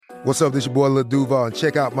What's up, this your boy Lil Duval, and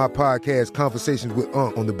check out my podcast, Conversations with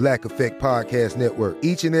Unc, on the Black Effect Podcast Network.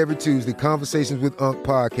 Each and every Tuesday, Conversations with Unc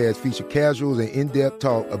podcast feature casuals and in-depth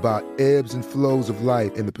talk about ebbs and flows of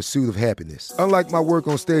life and the pursuit of happiness. Unlike my work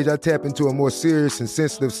on stage, I tap into a more serious and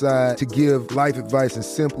sensitive side to give life advice and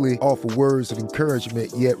simply offer words of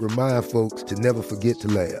encouragement, yet remind folks to never forget to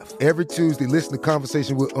laugh. Every Tuesday, listen to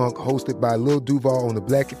Conversations with Unc, hosted by Lil Duval on the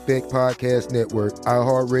Black Effect Podcast Network,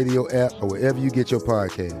 iHeartRadio app, or wherever you get your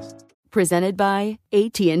podcasts. Presented by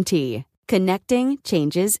AT&T. Connecting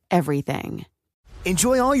changes everything.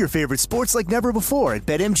 Enjoy all your favorite sports like never before at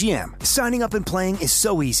BetMGM. Signing up and playing is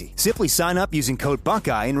so easy. Simply sign up using code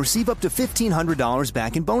Buckeye and receive up to $1,500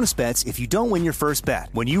 back in bonus bets if you don't win your first bet.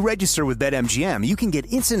 When you register with BetMGM, you can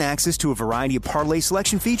get instant access to a variety of parlay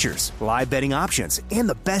selection features, live betting options, and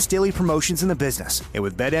the best daily promotions in the business. And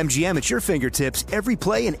with BetMGM at your fingertips, every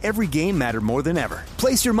play and every game matter more than ever.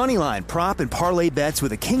 Place your moneyline, prop, and parlay bets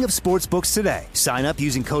with the king of sportsbooks today. Sign up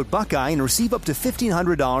using code Buckeye and receive up to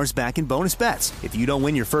 $1,500 back in bonus bets if you don't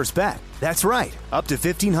win your first bet. That's right, up to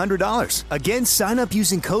 $1,500. Again, sign up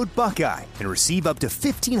using code Buckeye and receive up to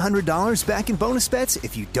 $1,500 back in bonus bets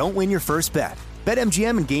if you don't win your first bet.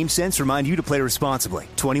 BetMGM and GameSense remind you to play responsibly.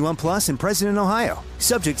 21 plus and present in Ohio.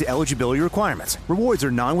 Subject to eligibility requirements. Rewards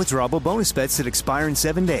are non-withdrawable bonus bets that expire in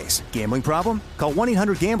 7 days. Gambling problem? Call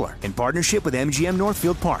 1-800-GAMBLER in partnership with MGM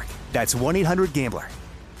Northfield Park. That's 1-800-GAMBLER.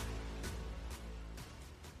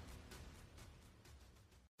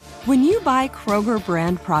 When you buy Kroger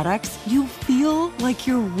brand products, you feel like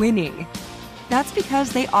you're winning. That's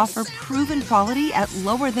because they offer proven quality at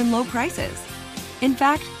lower than low prices. In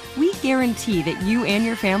fact, we guarantee that you and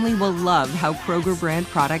your family will love how Kroger brand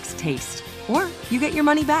products taste, or you get your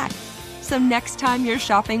money back. So next time you're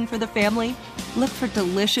shopping for the family, look for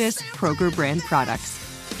delicious Kroger brand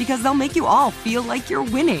products, because they'll make you all feel like you're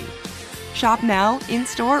winning. Shop now,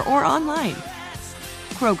 in-store, or online.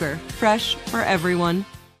 Kroger, fresh for everyone.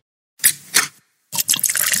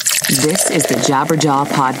 This is the Jabberjaw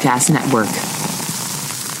Podcast Network.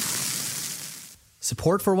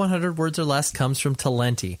 Support for 100 Words or Less comes from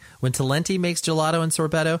Talenti. When Talenti makes gelato and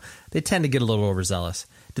sorbetto, they tend to get a little overzealous.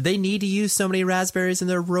 Did they need to use so many raspberries in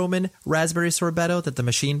their Roman raspberry sorbetto that the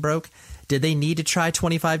machine broke? Did they need to try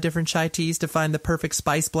 25 different chai teas to find the perfect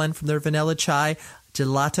spice blend from their vanilla chai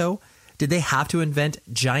gelato? Did they have to invent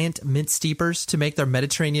giant mint steepers to make their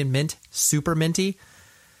Mediterranean mint super minty?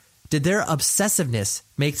 Did their obsessiveness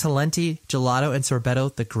make Talenti, gelato, and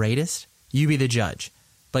sorbetto the greatest? You be the judge.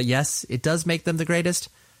 But yes, it does make them the greatest,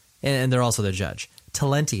 and they're also the judge.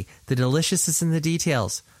 Talenti, the deliciousness in the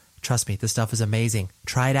details. Trust me, this stuff is amazing.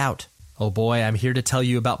 Try it out. Oh boy, I'm here to tell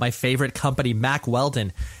you about my favorite company, Mack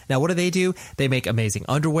Weldon. Now, what do? They make amazing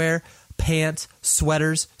underwear, pants,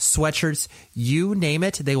 sweaters, sweatshirts, you name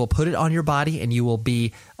it, they will put it on your body and you will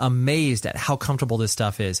be amazed at how comfortable this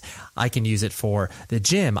stuff is. I can use it for the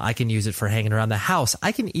gym. I can use it for hanging around the house.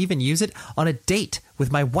 I can even use it on a date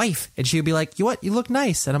with my wife and she'll be like, you what? You look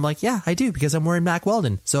nice. And I'm like, yeah, I do because I'm wearing Mack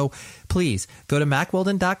Weldon. So please go to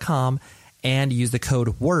MackWeldon.com and use the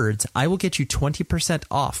code WORDS. I will get you 20%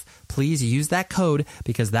 off. Please use that code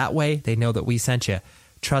because that way they know that we sent you.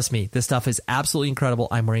 Trust me, this stuff is absolutely incredible.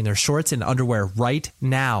 I'm wearing their shorts and underwear right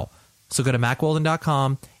now. So go to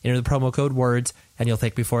MackWeldon.com, enter the promo code WORDS, and you'll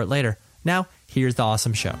thank me for it later. Now, here's the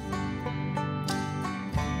awesome show.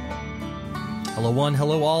 Hello one,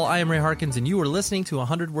 hello all. I am Ray Harkins, and you are listening to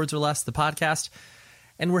 100 Words or Less, the podcast.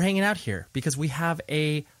 And we're hanging out here because we have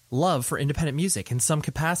a love for independent music in some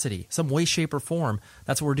capacity, some way, shape, or form.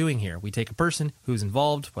 That's what we're doing here. We take a person who's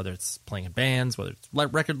involved, whether it's playing in bands, whether it's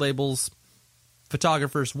record labels,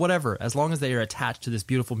 photographers, whatever, as long as they are attached to this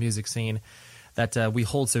beautiful music scene that we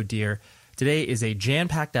hold so dear. Today is a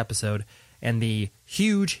jam-packed episode, and the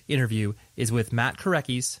huge interview is with Matt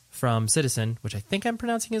Kerekes from Citizen, which I think I'm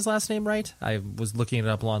pronouncing his last name right. I was looking it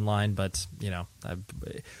up online, but, you know,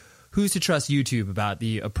 who's to trust YouTube about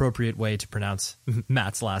the appropriate way to pronounce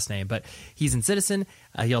Matt's last name? But he's in Citizen.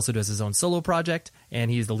 He also does his own solo project, and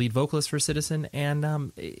he's the lead vocalist for Citizen. And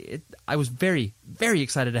I was very, very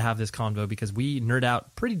excited to have this convo because we nerd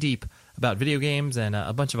out pretty deep about video games and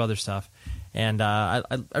a bunch of other stuff. And I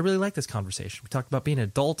really like this conversation. We talked about being an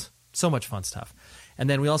adult, so much fun stuff. And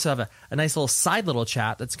then we also have a nice little side little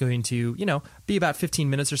chat that's going to, you know, be about 15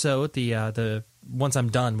 minutes or so at the once I'm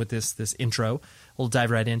done with this intro. We'll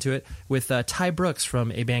dive right into it with Ty Brooks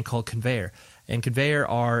from a band called Conveyor. And Conveyor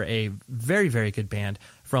are a very, very good band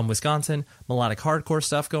from Wisconsin, melodic hardcore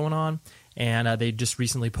stuff going on. And they just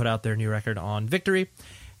recently put out their new record on Victory.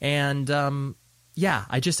 And yeah,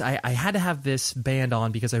 I had to have this band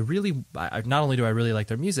on because I not only do I really like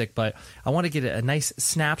their music, but I want to get a nice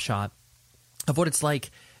snapshot of what it's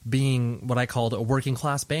like being what I called a working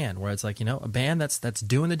class band, where it's like, you know, a band that's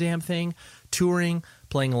doing the damn thing, touring,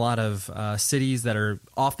 playing a lot of cities that are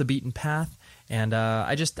off the beaten path. And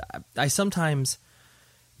I sometimes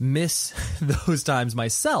miss those times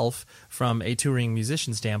myself from a touring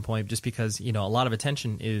musician standpoint, just because, you know, a lot of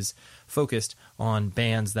attention is focused on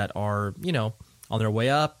bands that are, you know, on their way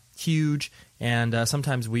up, huge, and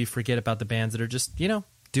sometimes we forget about the bands that are just, you know,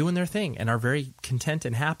 doing their thing and are very content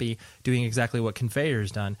and happy doing exactly what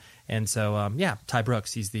Conveyor's done. And so, Ty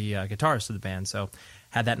Brooks, he's the guitarist of the band, so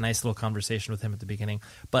had that nice little conversation with him at the beginning.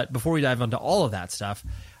 But before we dive into all of that stuff,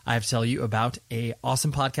 I have to tell you about a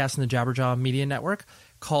awesome podcast in the Jabberjaw Media Network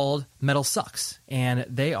called Metal Sucks. And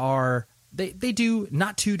they do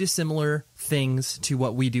not too dissimilar things to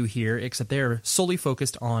what we do here, except they're solely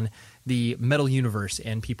focused on the metal universe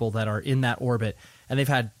and people that are in that orbit. And they've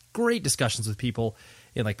had great discussions with people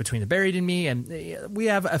in, like, Between the Buried and Me, and we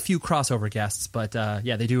have a few crossover guests, but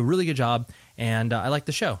they do a really good job, and I like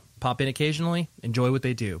the show. Pop in occasionally, enjoy what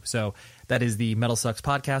they do. So that is the Metal Sucks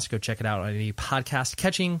podcast. Go check it out on any podcast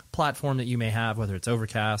catching platform that you may have, whether it's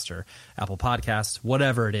Overcast or Apple Podcasts,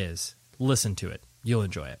 whatever it is. Listen to it. You'll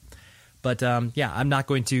enjoy it. But I'm not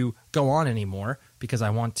going to go on anymore because I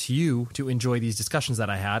want you to enjoy these discussions that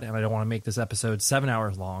I had, and I don't want to make this episode 7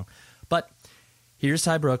 hours long. But here's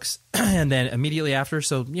Ty Brooks, and then immediately after,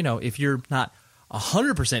 so, you know, if you're not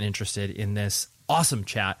 100% interested in this awesome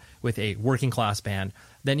chat with a working class band,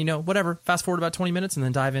 then, you know, whatever, fast forward about 20 minutes and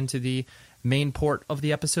then dive into the main port of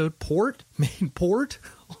the episode. Main port?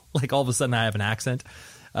 Like, all of a sudden I have an accent.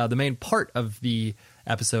 The main part of the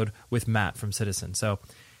episode with Matt from Citizen. So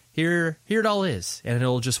here it all is, and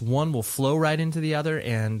one will flow right into the other,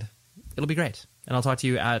 and it'll be great. And I'll talk to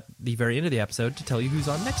you at the very end of the episode to tell you who's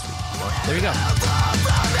on next week. So, there you go.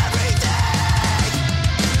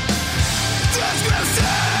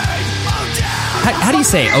 How do you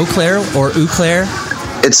say Eau Claire or Eau Claire?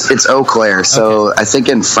 It's Eau Claire. So okay. I think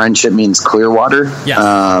in French it means clear water.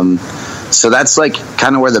 Yeah. So that's like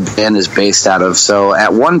kind of where the band is based out of. So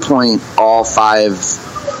at one point, all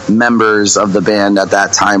 5 members of the band at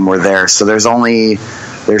that time were there. So there's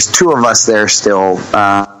 2 of us there still.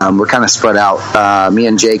 We're kind of spread out. Me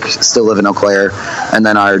and Jake still live in Eau Claire, and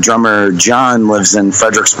then our drummer John lives in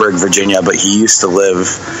Fredericksburg, Virginia, but he used to live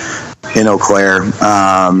in Eau Claire.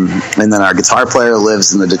 And then our guitar player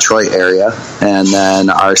lives in the Detroit area, and then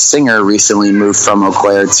our singer recently moved from Eau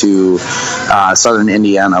Claire to southern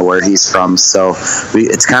Indiana, where he's from. So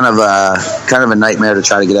it's kind of a nightmare to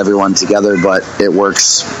try to get everyone together, but it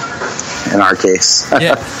works in our case.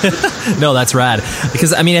 Yeah. No, that's rad.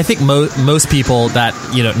 Because, I mean, I think most people that,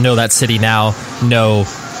 you know that city now know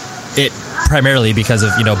it primarily because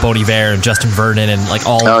of, you know, Bon Iver and Justin Vernon and, like,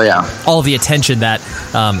 all of the attention that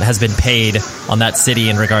has been paid on that city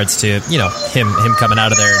in regards to, you know, him coming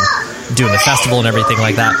out of there and doing the festival and everything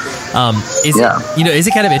like that. Is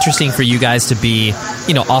it kind of interesting for you guys to be,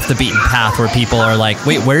 you know, off the beaten path where people are like,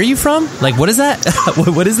 wait, where are you from? Like, what is that?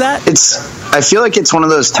 What is that? I feel like it's one of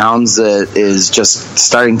those towns that is just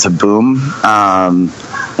starting to boom.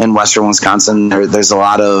 In western Wisconsin, there's a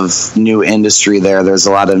lot of new industry there. There's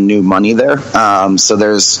a lot of new money there. So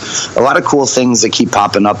there's a lot of cool things that keep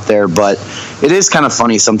popping up there. But it is kind of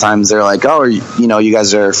funny sometimes. They're like, oh, you know, you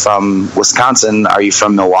guys are from Wisconsin. Are you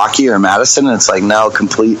from Milwaukee or Madison? And it's like, no,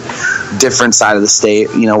 complete different side of the state.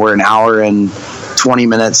 You know, we're an hour and 20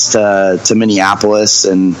 minutes to Minneapolis.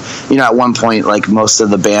 And, you know, at one point, like, most of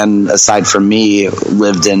the band, aside from me,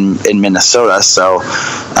 lived in Minnesota. So,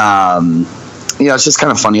 you know, it's just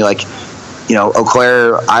kind of funny. Like, you know, Eau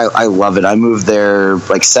Claire, I love it. I moved there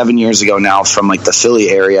like 7 years ago now from, like, the Philly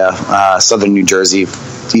area, southern New Jersey.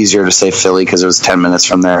 It's easier to say Philly because it was 10 minutes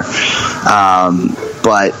from there.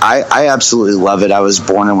 But I absolutely love it. I was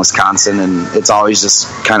born in Wisconsin, and it's always just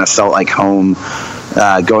kind of felt like home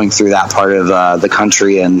going through that part of the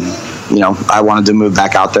country. And, you know, I wanted to move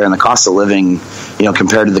back out there, and the cost of living, you know,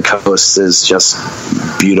 compared to the coast is just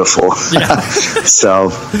beautiful. Yeah. So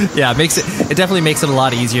yeah, it definitely makes it a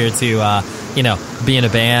lot easier to you know, be in a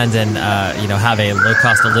band and you know, have a low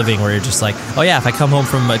cost of living where you're just like, oh yeah, if I come home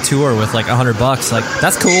from a tour with like $100, like,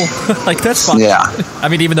 that's cool. Like, that's fun. Yeah. I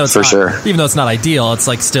mean, even though it's not ideal, it's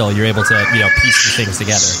like, still you're able to, you know, piece the things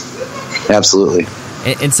together. Absolutely.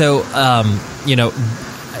 And so you know,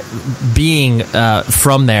 being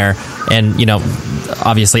from there and, you know,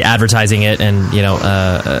 obviously advertising it and, you know,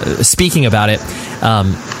 speaking about it,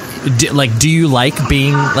 do you like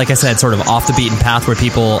being, like I said, sort of off the beaten path where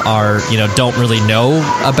people are, you know, don't really know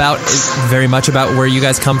about very much about where you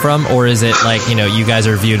guys come from? Or is it like, you know, you guys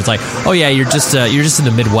are viewed as like, oh yeah, you're just in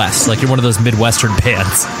the Midwest, like you're one of those Midwestern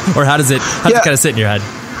bands? Or how does it kind of sit in your head?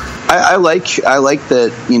 I like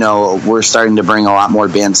that, we're starting to bring a lot more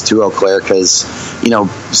bands to Eau Claire because,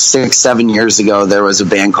 6-7 years ago, there was a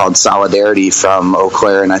band called Solidarity from Eau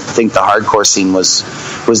Claire, and I think the hardcore scene was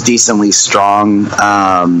decently strong.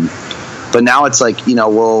 But now it's like,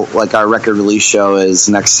 our record release show is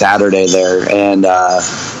next Saturday there. And,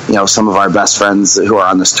 some of our best friends who are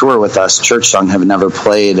on this tour with us, Church Song, have never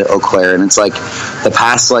played Eau Claire. And it's like the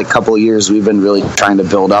past couple of years, we've been really trying to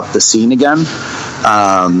build up the scene again.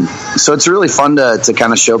 So it's really fun to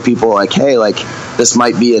kind of show people hey, this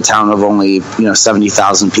might be a town of only,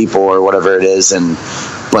 70,000 people or whatever it is.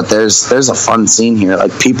 But there's a fun scene here.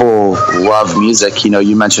 People love music.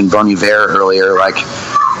 You mentioned Bon Iver earlier.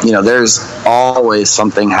 There's always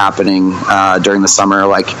something happening during the summer,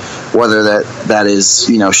 whether that is,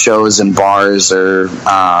 shows and bars or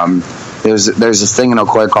there's a thing in Eau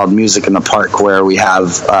Claire called Music in the Park where we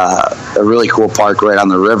have a really cool park right on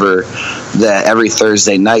the river that every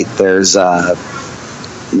Thursday night there's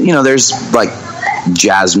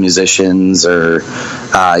jazz musicians or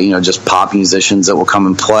just pop musicians that will come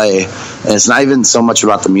and play. And it's not even so much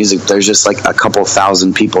about the music. There's just a couple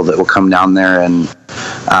thousand people that will come down there, and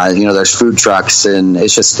there's food trucks, and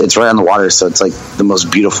it's right on the water, so it's the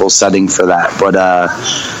most beautiful setting for that. But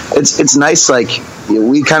it's nice.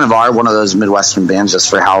 We kind of are one of those Midwestern bands just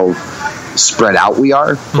for how spread out we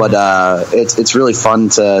are, but it's really fun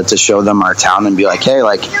to show them our town and be hey,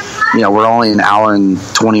 we're only an hour and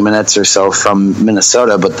 20 minutes or so from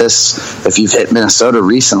Minnesota, but if you've hit Minnesota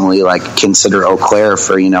recently, consider Eau Claire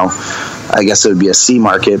for, I guess it would be a C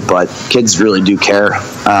market, but kids really do care.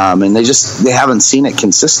 And they haven't seen it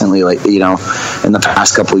consistently, in the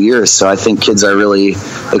past couple of years. So I think kids are really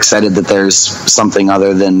excited that there's something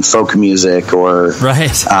other than folk music or,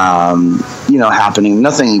 happening.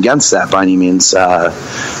 Nothing against that by any means.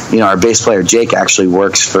 Our bass player, Jake, actually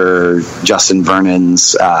works for Justin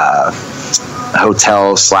Vernon's,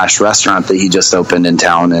 hotel/restaurant that he just opened in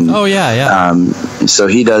town. And so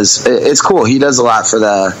he does, it's cool. He does a lot for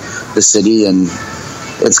the city, and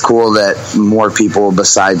it's cool that more people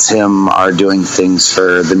besides him are doing things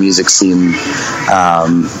for the music scene,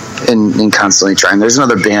 and constantly trying. There's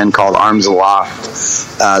another band called Arms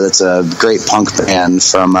Aloft that's a great punk band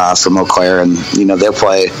from Eau Claire, and they'll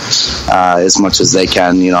play as much as they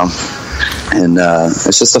can, and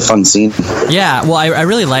it's just a fun scene. Yeah, well, I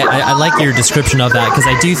really like your description of that, because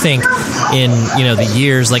I do think in the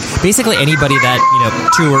years, basically anybody that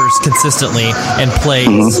tours consistently and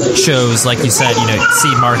plays shows, like you said,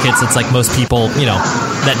 seed markets. It's most people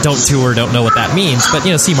that don't tour don't know what that means, but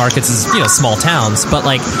seed markets is small towns. But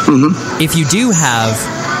if you do have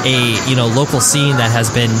a local scene that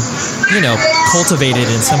has been cultivated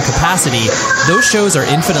in some capacity, those shows are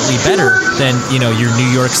infinitely better than your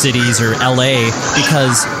New York cities or LA,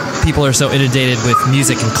 because people are so inundated with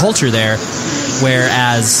music and culture there.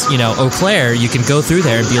 Whereas Eau Claire, you can go through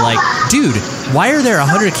there and be like, dude, why are there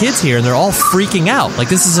 100 kids here and they're all freaking out?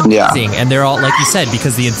 This is amazing. And they're all, like you said,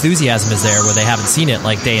 because the enthusiasm is there where they haven't seen it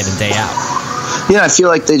day in and day out. Yeah, I feel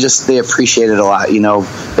like they appreciate it a lot.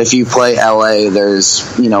 If you play LA, there's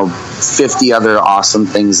 50 other awesome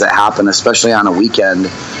things that happen, especially on a weekend.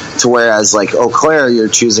 To whereas Eau Claire, you're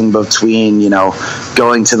choosing between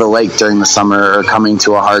going to the lake during the summer, or coming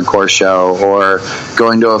to a hardcore show, or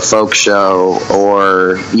going to a folk show,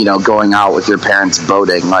 or going out with your parents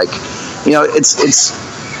boating. It's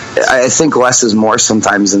I think less is more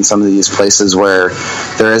sometimes in some of these places where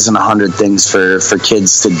there isn't 100 things for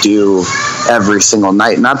kids to do every single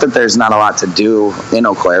night. Not that there's not a lot to do in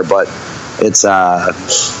Eau Claire, but it's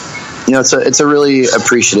it's a really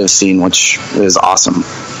appreciative scene, which is awesome.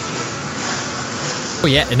 Oh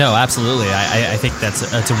yeah, no, absolutely. I think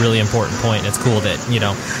that's a really important point. It's cool that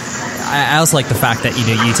I also like the fact that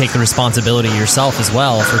you take the responsibility yourself as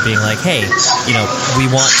well for being hey, we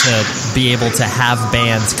want to be able to have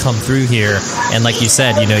bands come through here, and like you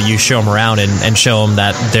said, you show them around and show them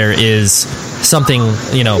that there is something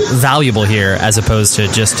valuable here, as opposed to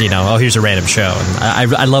just oh, here's a random show.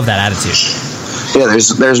 And I love that attitude. Yeah,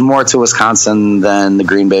 there's more to Wisconsin than the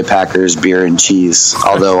Green Bay Packers, beer, and cheese,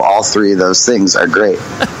 although all three of those things are great.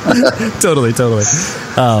 Totally.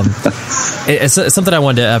 It's something I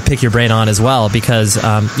wanted to pick your brain on as well, because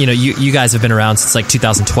you guys have been around since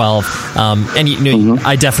 2012, and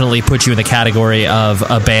I definitely put you in the category of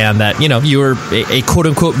a band that you were a quote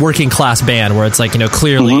unquote working class band, where it's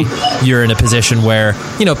clearly you're in a position where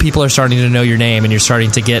people are starting to know your name and you're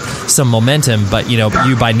starting to get some momentum, but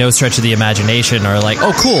you by no stretch of the imagination are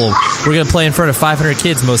oh cool, we're gonna play in front of 500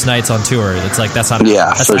 kids most nights on tour. It's that's not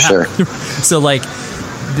that's for not sure. So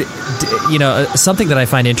something that I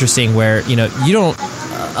find interesting, where you don't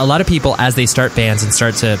a lot of people, as they start bands and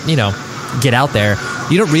start to, get out there,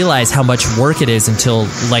 you don't realize how much work it is until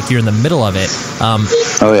like you're in the middle of it.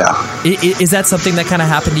 Oh yeah. Is that something that kind of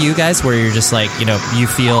happened to you guys, where you're just like, you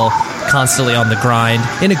feel constantly on the grind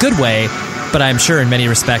in a good way, but I'm sure in many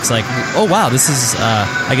respects like, oh wow, this is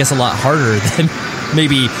I guess a lot harder than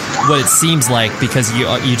maybe what it seems like, because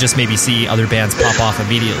you just maybe see other bands pop off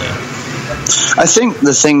immediately? I think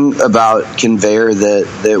the thing about Conveyor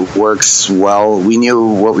that works well, we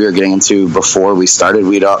knew what we were getting into before we started.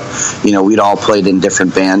 We'd all played in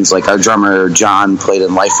different bands. Like our drummer John played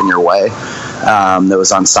in Life in Your Way, that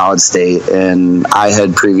was on Solid State, and I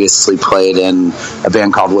had previously played in a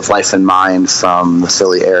band called With Life in Mind from the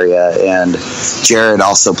Philly area, and Jared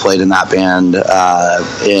also played in that band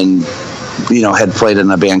had played in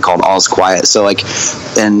a band called All's Quiet. So like,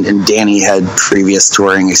 and Danny had previous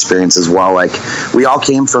touring experience as well. Like we all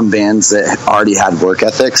came from bands that already had work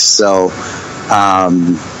ethics. So,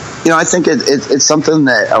 I think it's something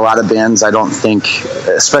that a lot of bands, I don't think,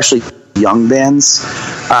 especially young bands,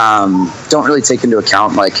 don't really take into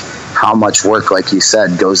account, like how much work, like you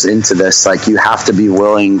said, goes into this. Like you have to be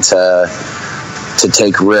willing to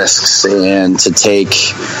take risks and to take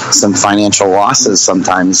some financial losses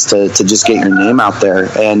sometimes to just get your name out there.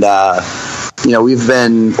 And, we've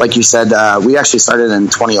been, like you said, we actually started in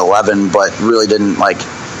 2011, but really didn't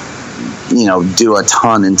do a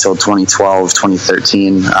ton until 2012,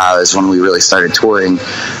 2013 is when we really started touring.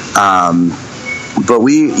 But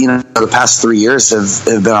we, the past 3 years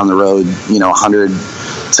have been on the road, 100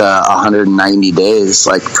 to 190 days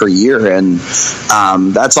like per year, and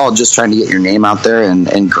that's all just trying to get your name out there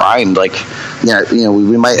and grind. Like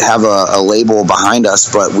we might have a label behind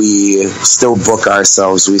us, but we still book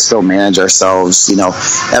ourselves, we still manage ourselves.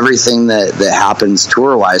 Everything that happens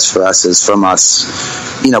tour wise for us is from us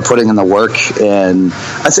putting in the work. And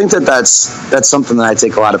I think that's something that I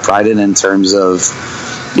take a lot of pride in terms of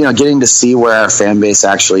getting to see where our fan base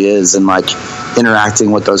actually is, and like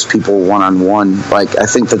interacting with those people one-on-one. Like I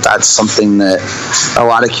think that's something that a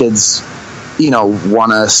lot of kids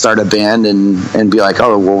want to start a band and be like,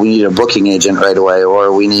 oh well, we need a booking agent right away,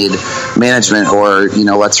 or we need management, or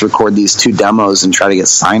let's record these 2 demos and try to get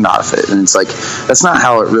signed off it. And it's like, that's not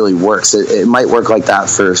how it really works. It might work like that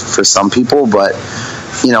for some people, but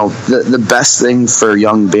the best thing for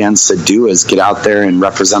young bands to do is get out there and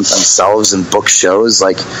represent themselves and book shows.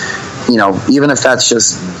 Like, even if that's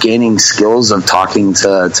just gaining skills of talking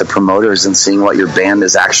to promoters and seeing what your band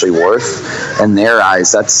is actually worth in their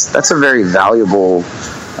eyes, that's a very valuable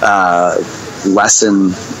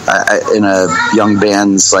lesson in a young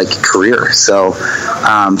band's like career. So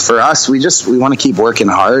for us, we want to keep working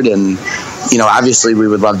hard, and obviously we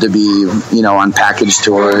would love to be on package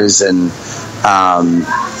tours and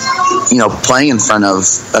playing in front of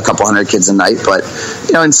a couple hundred kids a night. But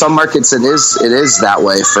in some markets it is that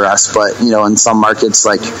way for us. But in some markets,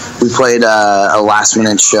 like we played a last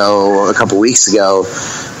minute show a couple weeks ago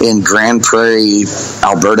in Grand Prairie,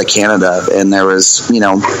 Alberta, Canada, and there was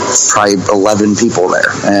probably 11 people there,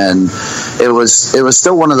 and it was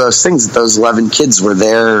still one of those things that those 11 kids were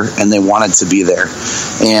there and they wanted to be there.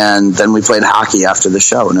 And then we played hockey after the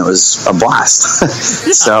show, and it was a blast.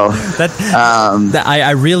 So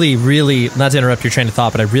I really, not to interrupt your train of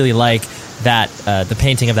thought, but I really like that the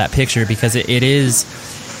painting of that picture, because it is,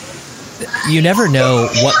 you never know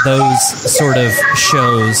what those sort of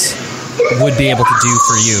shows would be able to do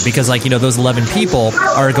for you, because those 11 people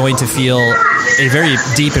are going to feel a very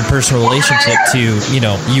deep and personal relationship to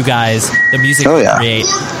you guys, the music you create,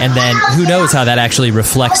 and then who knows how that actually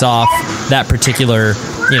reflects off that particular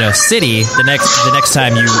city the next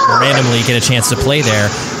time you randomly get a chance to play there.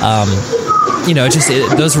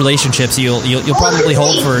 Those relationships you'll probably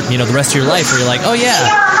hold for the rest of your life, where you're like, oh yeah,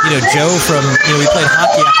 Joe from we played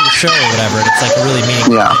hockey after the show or whatever, and it's like a really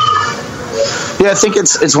meaningful thing. Yeah, I think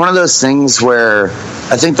it's one of those things where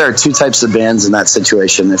I think there are 2 types of bands in that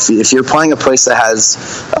situation. If you're playing a place that has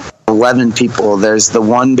 11 people, there's the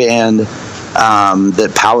one band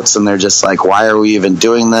that pouts and they're just like, why are we even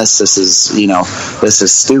doing this? This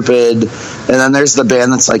is stupid. And then there's the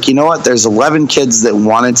band that's like, there's 11 kids that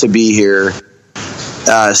wanted to be here,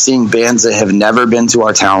 seeing bands that have never been to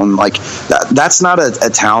our town. Like that's not a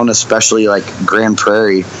town, especially like Grand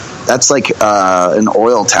Prairie. That's like an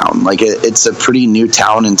oil town. Like it's a pretty new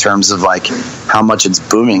town in terms of like how much it's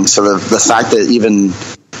booming. So the fact that even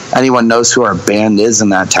anyone knows who our band is in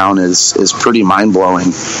that town is pretty mind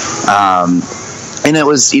blowing. And it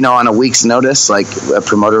was, on a week's notice, like a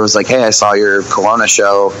promoter was like, hey, I saw your Kelowna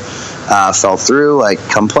show, fell through, like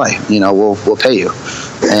come play, we'll pay you.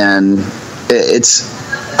 And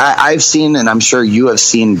I've seen, and I'm sure you have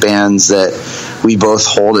seen bands that we both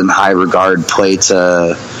hold in high regard play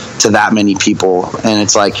to that many people. And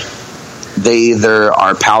it's like, they either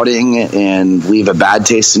are pouting and leave a bad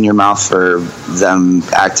taste in your mouth for them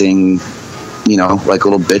acting, like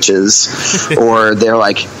little bitches, or they're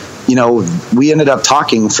like, we ended up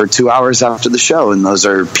talking for 2 hours after the show, and those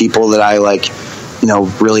are people that I like,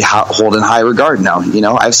 really hold in high regard now.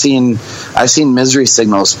 I've seen Misery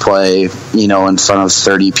Signals play, in front of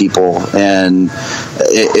 30 people, and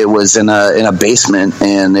it was in a basement,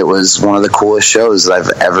 and it was one of the coolest shows that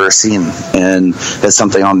I've ever seen, and it's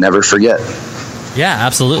something I'll never forget. Yeah,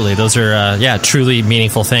 absolutely. Those are, truly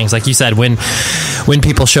meaningful things. Like you said, when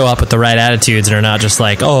people show up with the right attitudes and are not just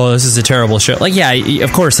like, oh, this is a terrible show. Like, yeah,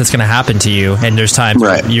 of course it's going to happen to you. And there's times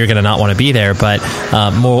right. you're going to not want to be there. But,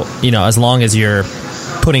 more, as long as you're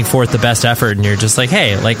putting forth the best effort and you're just like,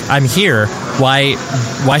 hey, like, I'm here.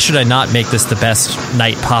 Why should I not make this the best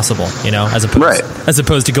night possible? As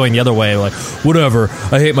opposed to going the other way, like, whatever,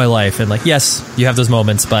 I hate my life. And like, yes, you have those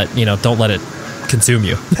moments, but, don't let it consume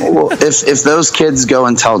you. Well, if those kids go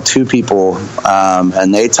and tell 2 people,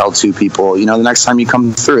 and they tell 2 people, the next time you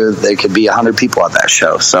come through, they could be 100 people at that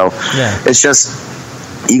show. So It's just,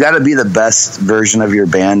 you got to be the best version of your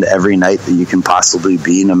band every night that you can possibly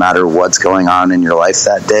be, no matter what's going on in your life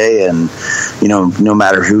that day, and no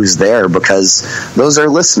matter who's there, because those are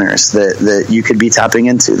listeners that you could be tapping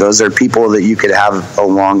into. Those are people that you could have a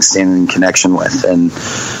long-standing connection with, and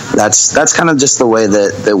that's kind of just the way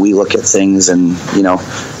that we look at things. And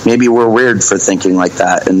maybe we're weird for thinking like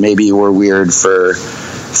that, and maybe we're weird for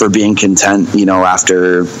being content,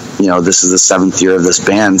 after, this is the 7th year of this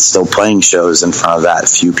band, still playing shows in front of that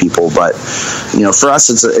few people. But, for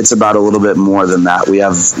us, it's about a little bit more than that. We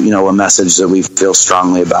have, a message that we feel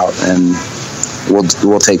strongly about, and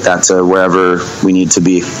we'll take that to wherever we need to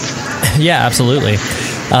be. Yeah, absolutely.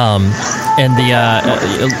 And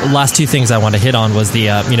the last 2 things I want to hit on was the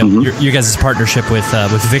your guys' partnership with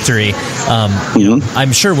Victory.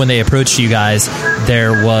 I'm sure when they approached you guys,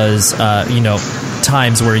 there was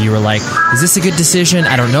times where you were like, is this a good decision?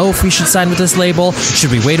 I don't know if we should sign with this label.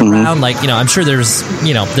 Should we wait around? Like, I'm sure there's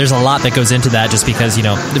a lot that goes into that, just because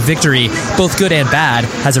the Victory, both good and bad,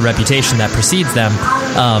 has a reputation that precedes them.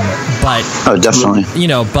 But definitely,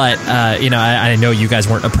 I know you guys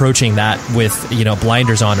weren't approaching that with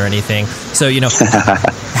blinders on or anything. So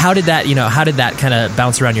how did that kind of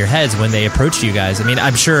bounce around your heads when they approached you guys? I mean,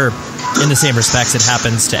 I'm sure in the same respects it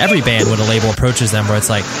happens to every band when a label approaches them, where it's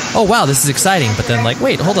like, oh wow, this is exciting, but then like,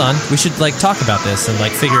 wait, hold on, we should like talk about this and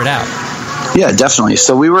like figure it out. Yeah, definitely.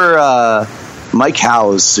 So we were Mike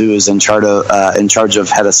Howes, who is in charge of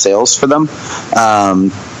head of sales for them,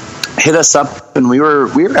 hit us up, and we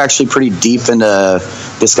were actually pretty deep into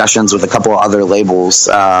discussions with a couple of other labels,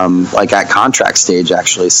 like at contract stage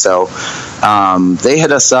actually. So they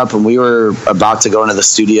hit us up, and we were about to go into the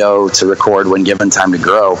studio to record When Given Time to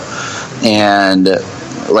Grow, and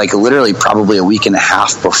like literally probably a week and a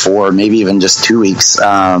half before, maybe even just 2 weeks,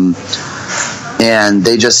 and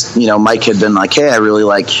they just, Mike had been like, hey, I really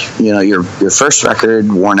like, your first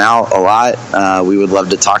record, Worn Out, a lot. We would love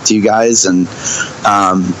to talk to you guys. And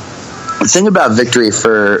the thing about Victory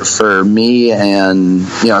for me and,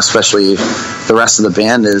 especially the rest of the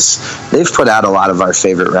band, is they've put out a lot of our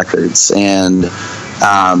favorite records. And,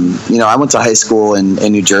 I went to high school in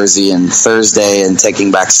New Jersey, and Thursday and Taking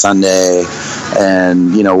Back Sunday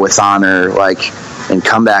and, With Honor, and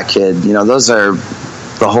Comeback Kid, those are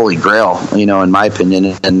the holy grail, in my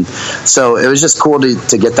opinion. And so it was just cool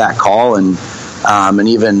to get that call and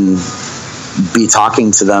even be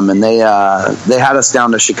talking to them. And they had us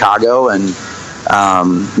down to Chicago and,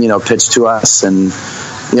 pitched to us, and,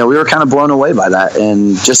 we were kind of blown away by that.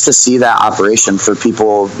 And just to see that operation for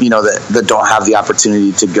people, that don't have the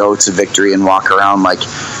opportunity to go to Victory and walk around,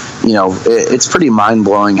 it's pretty mind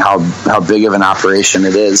blowing how big of an operation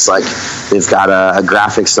it is. Like, they've got a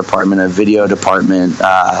graphics department, a video department,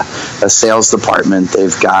 a sales department.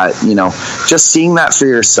 They've got, just seeing that for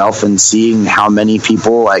yourself and seeing how many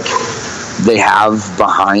people they have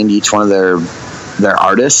behind each one of their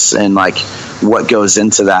artists, and what goes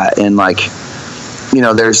into that. And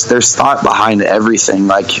there's thought behind everything.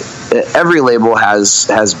 Every label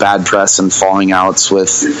has bad press and falling outs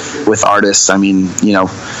with artists. I mean,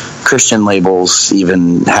 Christian labels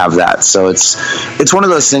even have that. So it's one of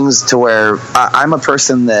those things to where I'm a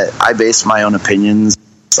person that I base my own opinions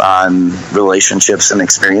on relationships and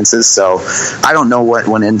experiences. So I don't know what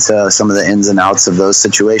went into some of the ins and outs of those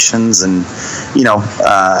situations. And,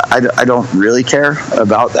 I don't really care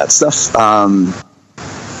about that stuff.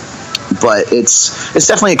 But it's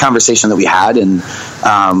definitely a conversation that we had, and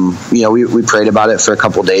we prayed about it for a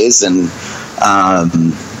couple days, and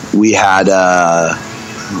we had a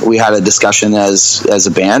discussion as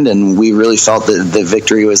a band, and we really felt that the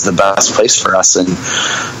Victory was the best place for us. And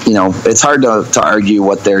it's hard to argue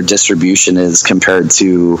what their distribution is compared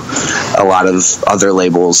to a lot of other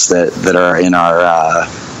labels that are in our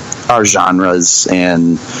genres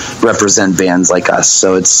and represent bands like us.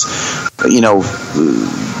 So it's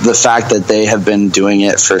the fact that they have been doing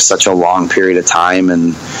it for such a long period of time,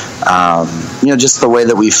 and just the way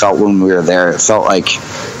that we felt when we were there, it felt like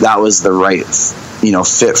that was the right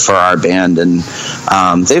fit for our band. And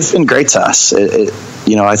they've been great to us.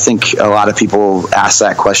 I think a lot of people ask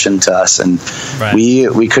that question to us, and right.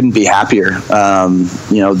 we couldn't be happier.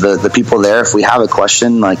 The people there, if we have a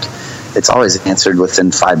question, it's always answered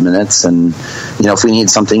within 5 minutes. And if we need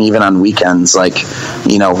something, even on weekends, I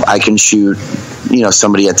can shoot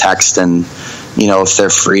somebody a text, and if they're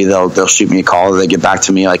free, they'll shoot me a call, or they get back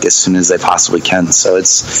to me as soon as they possibly can. So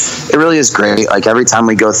it really is great. Every time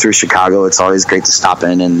we go through Chicago, it's always great to stop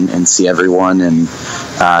in and see everyone. And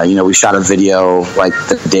we shot a video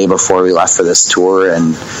the day before we left for this tour,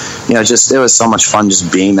 and it was so much fun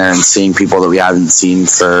just being there and seeing people that we haven't seen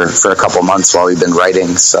for a couple months while we've been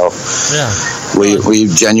writing. So yeah, we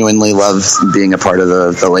genuinely love being a part of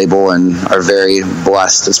the label, and are very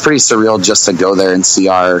blessed. It's pretty surreal just to go there and see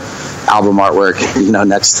our album artwork,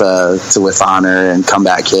 next to With Honor and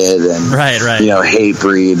Comeback Kid and right. Hate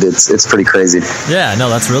Breed. It's pretty crazy. Yeah, no,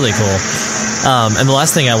 that's really cool. And the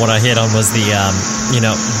last thing I want to hit on was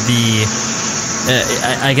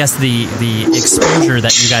I guess the exposure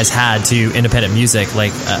that you guys had to independent music.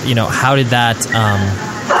 How did that?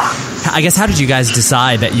 I guess how did you guys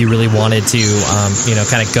decide that you really wanted to,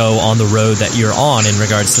 kind of go on the road that you're on in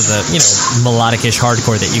regards to the, melodic-ish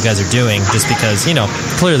hardcore that you guys are doing? Just because,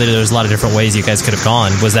 clearly there's a lot of different ways you guys could have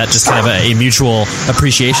gone. Was that just kind of a mutual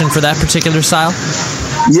appreciation for that particular style?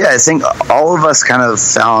 Yeah, I think all of us kind of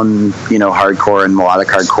found, hardcore and melodic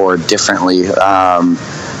hardcore differently.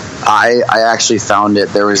 I actually found it.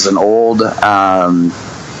 There was an old...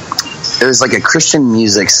 It was a Christian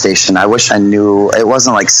music station. I wish I knew. It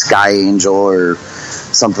wasn't like Sky Angel or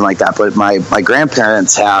something like that, but my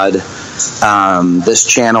grandparents had this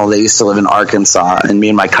channel. They used to live in Arkansas, and me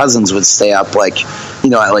and my cousins would stay up at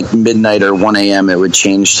midnight or 1 a.m. It would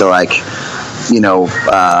change to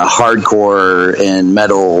hardcore and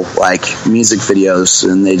metal music videos,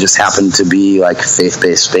 and they just happened to be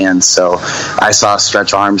faith-based bands. So I saw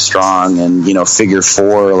Stretch Armstrong and Figure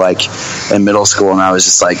 4 in middle school, and I was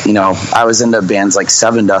just I was into bands like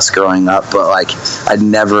Seven Dust growing up, but I'd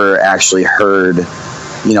never actually heard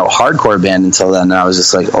hardcore band until then. And I was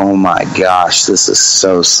just oh my gosh, this is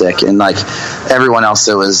so sick. And everyone else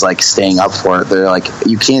that was staying up for it, they're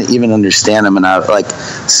you can't even understand them. And I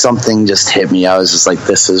something just hit me. I was just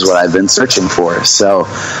this is what I've been searching for. So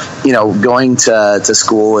going to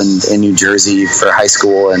school in New Jersey for high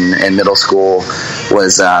school and middle school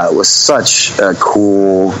was such a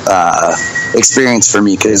cool experience for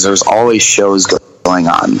me, because there was always shows going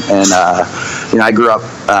on. And I grew up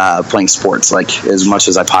playing sports as much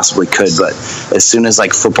as I possibly could, but as soon as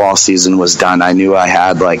football season was done, I knew I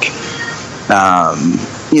had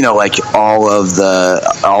all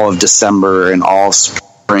of December and all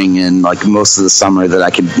spring and most of the summer that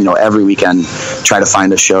I could every weekend try to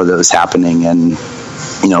find a show that was happening. And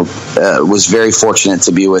was very fortunate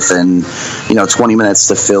to be within 20 minutes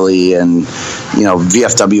to Philly, and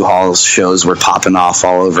VFW Hall's shows were popping off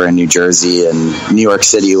all over in New Jersey, and New York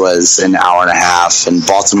City was an hour and a half, and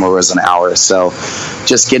Baltimore was an hour. So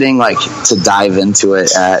just getting to dive into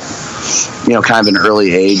it at kind of an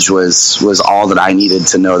early age was all that I needed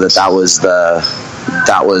to know that was the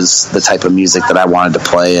type of music that I wanted to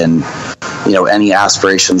play. And any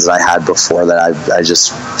aspirations that I had before that, I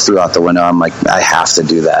just threw out the window. I'm I have to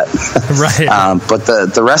do that. Right. But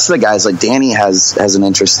the rest of the guys, Danny has an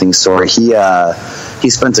interesting story. He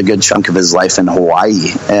spent a good chunk of his life in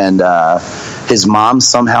Hawaii, and his mom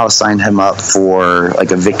somehow signed him up for a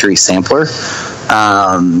Victory sampler.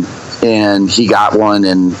 And he got one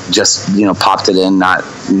and just, popped it in, not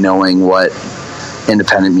knowing what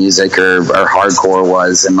independent music or hardcore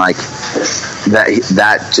was. And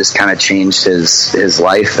that just kind of changed his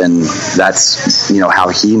life. And that's, how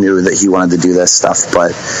he knew that he wanted to do this stuff.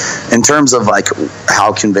 But in terms of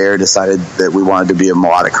how Conveyor decided that we wanted to be a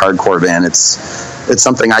melodic hardcore band, it's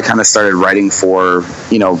something I kind of started writing for,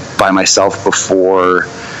 by myself before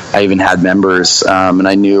I even had members. And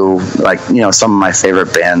I knew some of my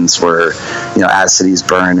favorite bands were, As Cities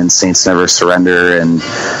Burn and Saints Never Surrender, and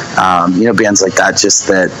bands like that, just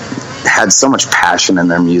that had so much passion in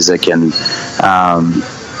their music. And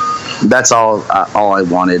that's all I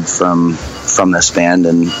wanted from from this band,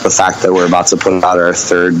 and the fact that we're about to put out our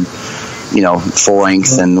third, full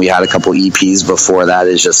length, and we had a couple EPs before that,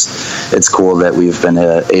 is just, it's cool that we've been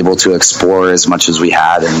able to explore as much as we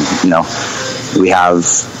had. And we have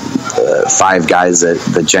 5 guys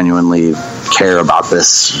that genuinely care about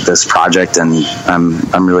this project, and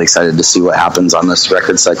I'm really excited to see what happens on this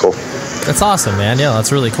record cycle. That's awesome, man. Yeah,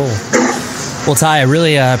 that's really cool. Well, Ty, I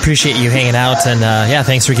really appreciate you hanging out, and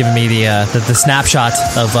thanks for giving me the snapshot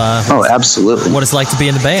of absolutely what it's like to be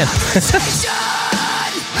in the band.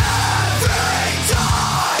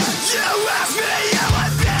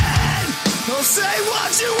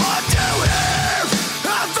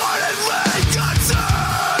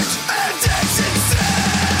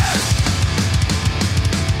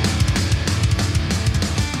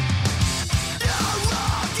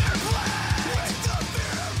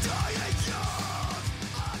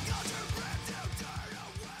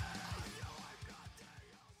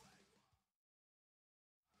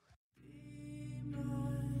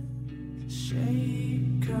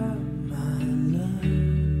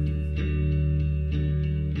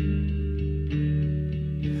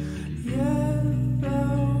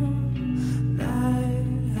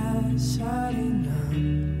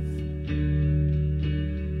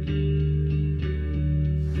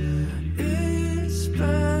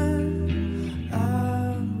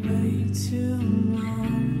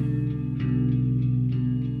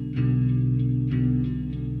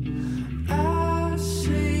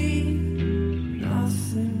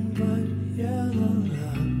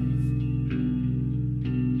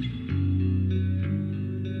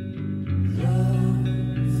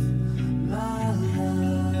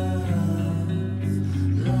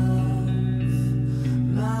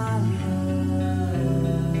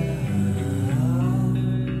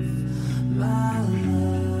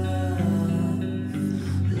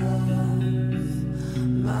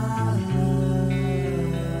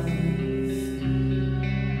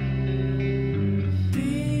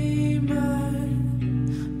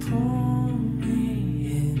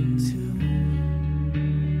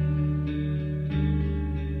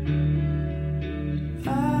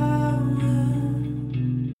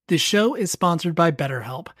 This show is sponsored by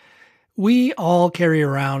BetterHelp. We all carry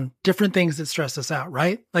around different things that stress us out,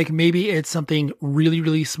 right? Like maybe it's something really,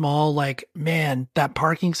 really small, like, man, that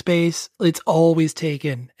parking space, it's always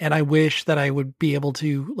taken. And I wish that I would be able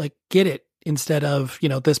to get it instead of,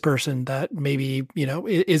 this person that maybe,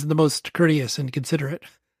 isn't the most courteous and considerate.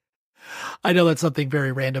 I know that's something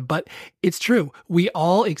very random, but it's true. We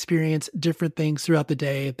all experience different things throughout the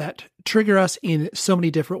day that trigger us in so many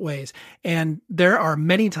different ways. And there are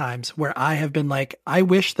many times where I have been like, I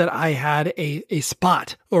wish that I had a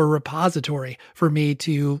spot or a repository for me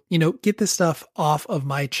to, get this stuff off of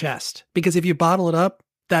my chest. Because if you bottle it up,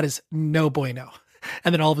 that is no bueno.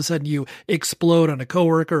 And then all of a sudden you explode on a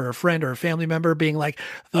coworker or a friend or a family member being like,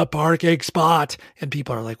 the parking spot. And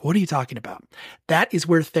people are like, what are you talking about? That is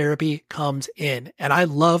where therapy comes in. And I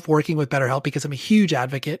love working with BetterHelp because I'm a huge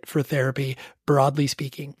advocate for therapy, broadly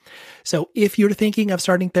speaking. So if you're thinking of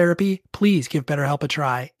starting therapy, please give BetterHelp a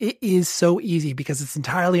try. It is so easy because it's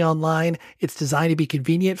entirely online. It's designed to be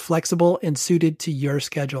convenient, flexible, and suited to your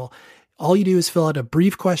schedule. All you do is fill out a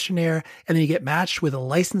brief questionnaire, and then you get matched with a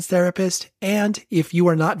licensed therapist. And if you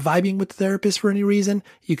are not vibing with the therapist for any reason,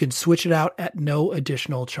 you can switch it out at no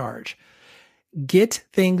additional charge. Get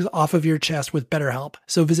things off of your chest with BetterHelp.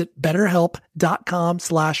 So visit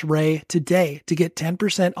betterhelp.com/Ray today to get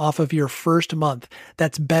 10% off of your first month.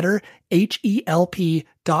 That's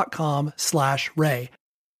betterhelp.com/Ray.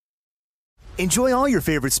 Enjoy all your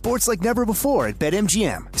favorite sports like never before at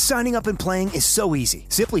BetMGM. Signing up and playing is so easy.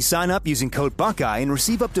 Simply sign up using code Buckeye and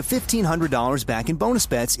receive up to $1,500 back in bonus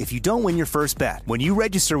bets if you don't win your first bet. When you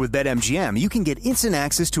register with BetMGM, you can get instant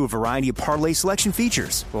access to a variety of parlay selection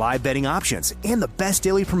features, live betting options, and the best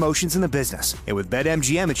daily promotions in the business. And with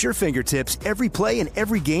BetMGM at your fingertips, every play and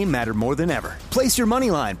every game matter more than ever. Place your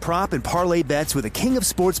moneyline, prop, and parlay bets with the king of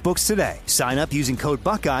sportsbooks today. Sign up using code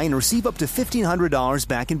Buckeye and receive up to $1,500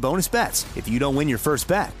 back in bonus bets if you don't win your first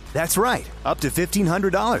bet. That's right, up to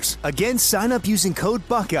 $1,500. Again, sign up using code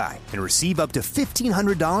Buckeye and receive up to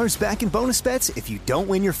 $1,500 back in bonus bets if you don't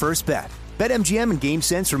win your first bet. BetMGM and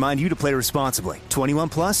GameSense remind you to play responsibly. 21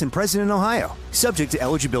 plus and present in Ohio. Subject to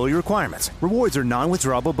eligibility requirements. Rewards are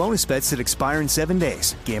non-withdrawable bonus bets that expire in 7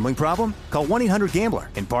 days. Gambling problem? Call 1-800-GAMBLER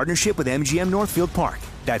in partnership with MGM Northfield Park.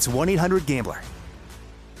 That's 1-800-GAMBLER.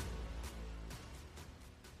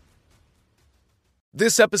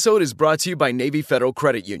 This episode is brought to you by Navy Federal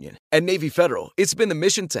Credit Union. At Navy Federal, it's been the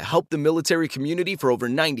mission to help the military community for over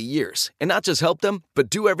 90 years. And not just help them, but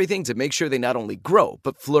do everything to make sure they not only grow,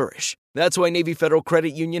 but flourish. That's why Navy Federal Credit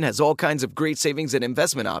Union has all kinds of great savings and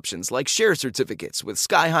investment options like share certificates with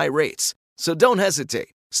sky-high rates. So don't hesitate.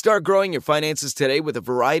 Start growing your finances today with a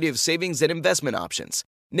variety of savings and investment options.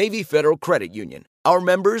 Navy Federal Credit Union. Our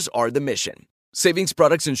members are the mission. Savings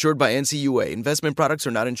products insured by NCUA. Investment products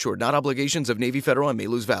are not insured, not obligations of Navy Federal and may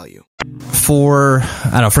lose value. For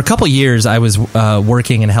a couple years, I was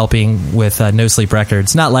working and helping with No Sleep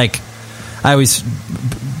Records. Not like I always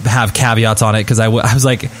have caveats on it because I was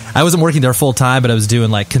like, I wasn't working there full time, but I was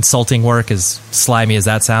doing like consulting work, as slimy as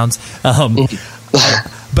that sounds.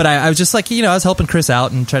 But I was just like, I was helping Chris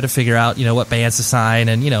out and try to figure out, what bands to sign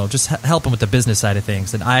and, just help him with the business side of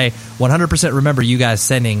things. And I 100% remember you guys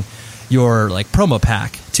sending your like promo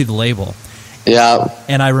pack to the label. Yeah.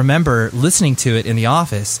 And I remember listening to it in the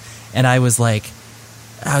office and I was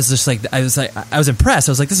impressed. I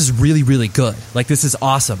was like, this is really, really good. Like, this is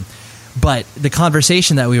awesome. But the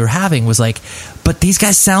conversation that we were having was like, but these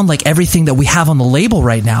guys sound like everything that we have on the label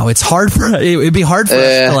right now. It'd be hard for us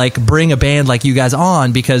to like bring a band like you guys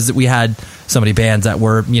on because we had so many bands that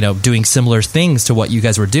were, doing similar things to what you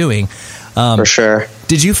guys were doing. For sure.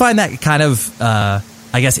 Did you find that kind of,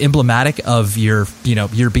 emblematic of your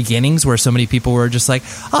beginnings where so many people were just like,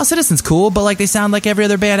 oh, Citizen's cool, but like they sound like every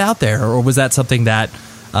other band out there? Or was that something that,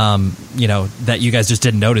 that you guys just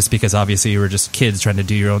didn't notice because obviously you were just kids trying to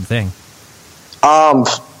do your own thing?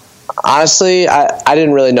 Honestly, I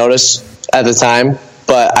didn't really notice at the time,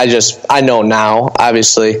 but I know now,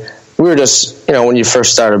 obviously. We were just, when you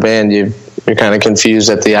first start a band, you're kind of confused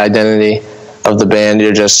at the identity of the band.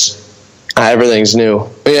 You're just, everything's new.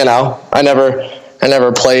 I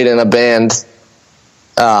never played in a band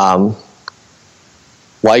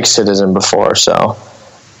like Citizen before, so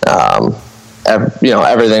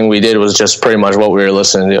everything we did was just pretty much what we were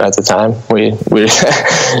listening to at the time. We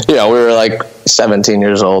were like 17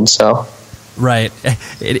 years old, so right.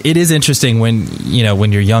 It is interesting when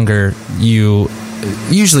you're younger, you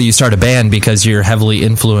start a band because you're heavily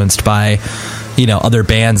influenced by other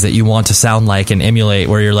bands that you want to sound like and emulate,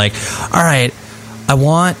 where you're like, all right, I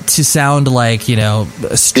want to sound like,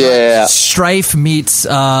 Strife meets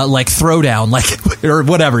like Throwdown, like, or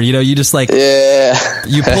whatever, you just like,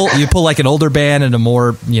 you pull like an older band and a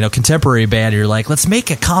more, contemporary band. You're like, let's make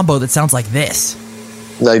a combo that sounds like this.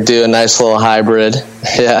 Like do a nice little hybrid.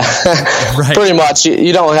 Yeah. Right. Pretty much.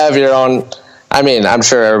 You don't have your own. I mean, I'm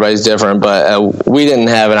sure everybody's different, but we didn't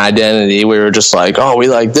have an identity. We were just like, oh, we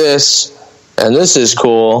like this and this is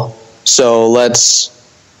cool. So let's,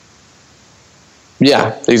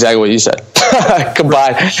 yeah, exactly what you said.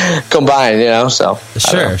 combine, so.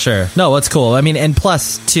 Sure. No, that's cool. I mean, and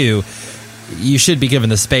plus, too, you should be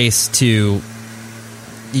given the space to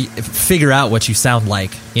figure out what you sound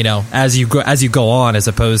like, as you go on, as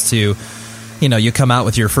opposed to, you come out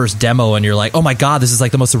with your first demo and you're like, oh my God, this is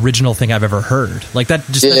like the most original thing I've ever heard. Like that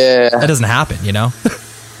that doesn't happen,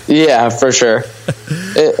 Yeah, for sure.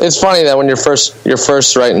 It's funny that when you're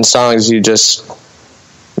first writing songs, you just,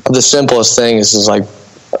 the simplest things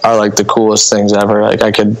are like the coolest things ever. Like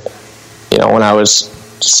I could, when I was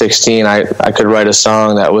 16, I could write a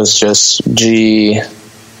song that was just G,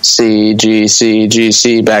 C, G, C, G,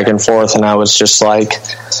 C back and forth. And I was just like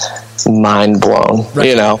mind blown,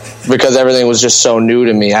 right. Because everything was just so new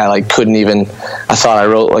to me. I I thought I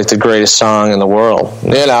wrote like the greatest song in the world,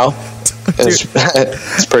 It's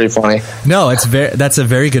pretty funny. No, that's a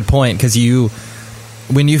very good point. 'Cause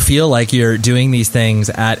when you feel like you're doing these things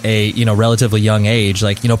at a relatively young age,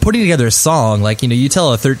 like putting together a song, like you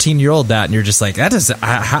tell a 13-year-old that, and you're just like,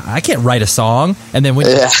 I can't write a song. And then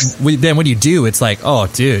when you do, it's like, oh,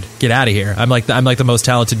 dude, get out of here. I'm like the most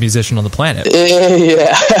talented musician on the planet.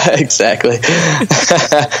 Yeah, exactly.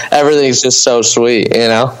 Everything's just so sweet,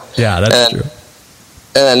 Yeah, that's true. And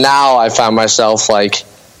then now I find myself like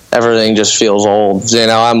everything just feels old.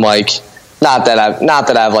 I'm like. Not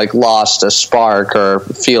that I've like lost a spark or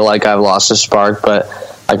feel like I've lost a spark, but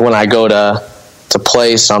like when I go to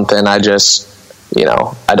play something, I just,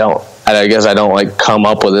 I guess I don't like come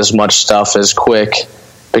up with as much stuff as quick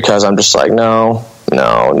because I'm just like, no. And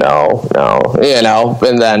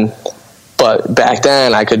then, but back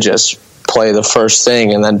then I could just play the first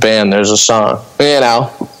thing and then bam, there's a song, Yeah,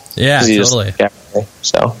 totally.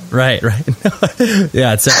 So right.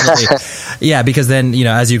 Yeah, it's definitely yeah, because then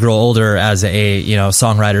as you grow older as a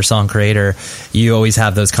songwriter, song creator, you always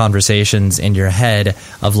have those conversations in your head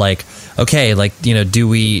of like, okay, like, do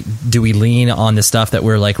we lean on the stuff that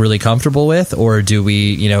we're like really comfortable with, or do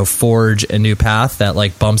we, forge a new path that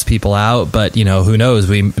like bumps people out? But, who knows?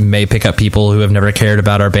 We may pick up people who have never cared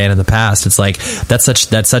about our band in the past. It's like, that's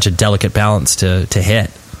such a delicate balance to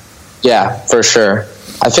hit. Yeah, for sure.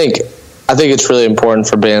 I think it's really important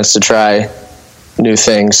for bands to try new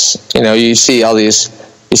things. You see a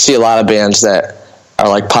lot of bands that are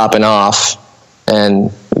like popping off,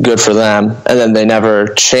 and good for them, and then they never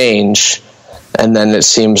change, and then it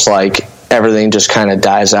seems like everything just kind of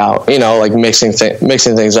dies out. Like mixing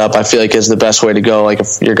things up, I feel like is the best way to go. Like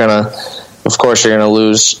if of course you're gonna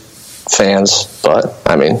lose fans, but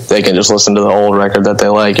I mean, they can just listen to the old record that they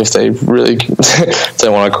like if they really if they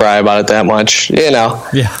want to cry about it that much.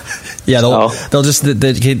 Yeah, they'll just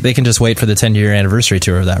they can just wait for the 10-year anniversary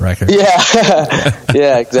tour of that record.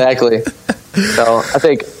 Yeah, exactly. So I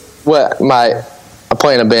think I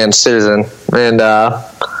play in a band, Citizen, and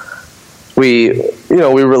we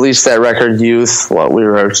released that record Youth. We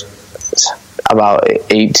were about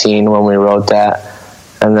 18 when we wrote that,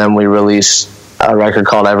 and then we released a record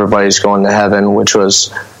called Everybody's Going to Heaven, which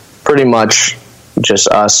was pretty much just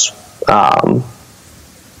us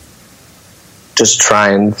just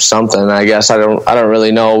trying something. I guess I don't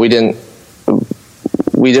really know. We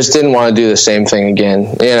just didn't want to do the same thing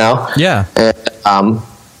again, Yeah. And,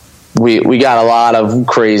 we got a lot of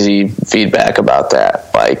crazy feedback about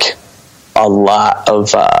that, like a lot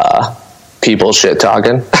of people shit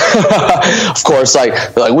talking. Of course,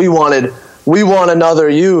 like we want another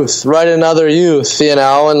Youth, write another Youth,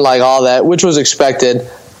 and like all that, which was expected.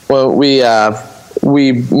 When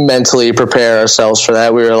we mentally prepare ourselves for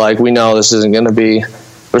that. We were like, we know this isn't going to be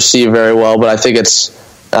received very well, but I think it's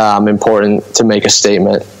important to make a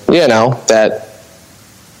statement, that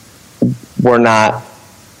we're not,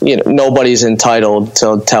 nobody's entitled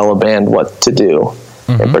to tell a band what to do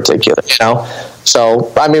in particular,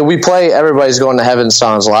 So, I mean, we play Everybody's Going to Heaven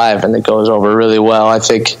songs live, and it goes over really well. I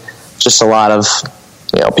think just a lot of,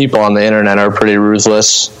 people on the internet are pretty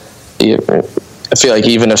ruthless. I feel like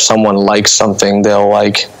even if someone likes something, they'll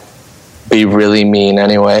like be really mean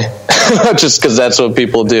anyway, just because that's what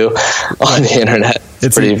people do on the internet.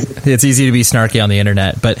 It's easy to be snarky on the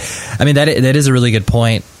internet, but I mean that is a really good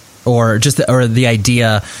point, or the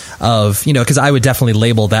idea of because I would definitely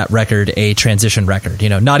label that record a transition record.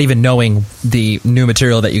 Not even knowing the new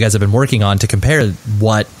material that you guys have been working on to compare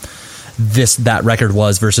what that record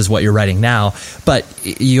was versus what you're writing now, but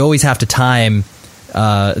you always have to time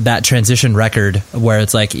that transition record where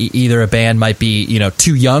it's like either a band might be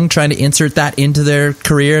too young trying to insert that into their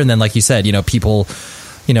career, and then like you said people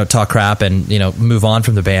talk crap and move on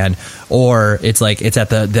from the band, or it's like it's at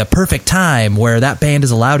the perfect time where that band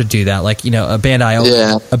is allowed to do that. Like a band I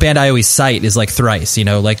always cite is like Thrice.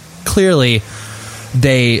 Like clearly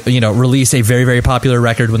they released a very, very popular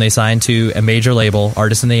record when they signed to a major label,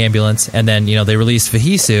 Artists in the Ambulance, and then they released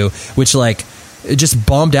Fahisu, which like it just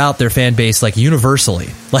bombed out their fan base like universally.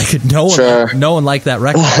 Like no one liked that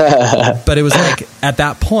record. But it was like at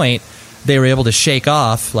that point they were able to shake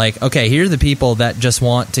off like, okay, here are the people that just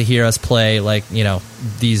want to hear us play like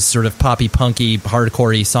these sort of poppy punky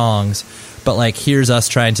hardcore-y songs, but like here's us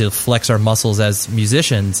trying to flex our muscles as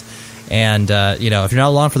musicians, and if you're not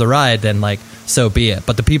along for the ride, then like so be it.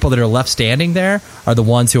 But the people that are left standing there are the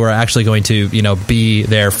ones who are actually going to be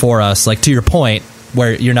there for us, like to your point,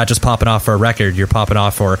 where you're not just popping off for a record, you're popping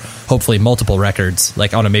off for hopefully multiple records,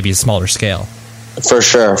 like on maybe a smaller scale. For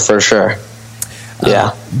sure.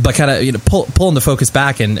 Yeah. But kind of pulling the focus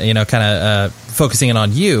back and focusing in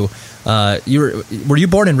on you. Were you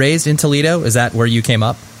born and raised in Toledo? Is that where you came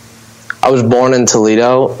up? I was born in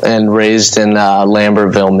Toledo and raised in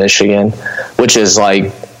Lambertville, Michigan, which is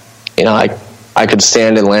like, I could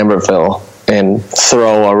stand in Lambertville and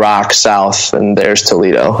throw a rock south, and there's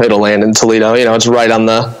Toledo. It'll land in Toledo. It's right on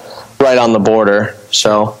the border.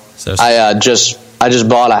 So I just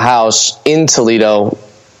bought a house in Toledo,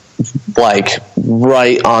 like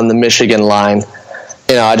right on the Michigan line.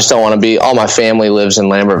 I just don't want to be. All my family lives in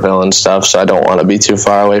Lambertville and stuff, so I don't want to be too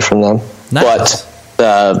far away from them. Nice. But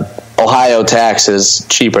the Ohio tax is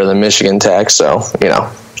cheaper than Michigan tax, so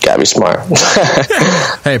gotta be smart.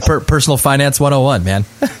 Hey, personal finance 101, man.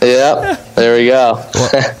 Yep, there we go.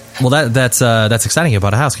 Well, that's exciting. You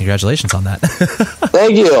bought a house. Congratulations on that.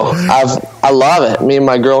 Thank you. I love it. Me and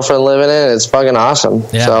my girlfriend live in it. It's fucking awesome.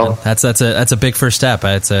 Yeah, so man, that's a big first step.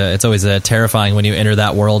 It's always terrifying when you enter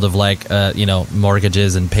that world of like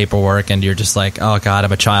mortgages and paperwork, and you're just like, oh god,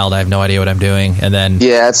 I'm a child. I have no idea what I'm doing, and then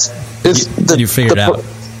you figure it out.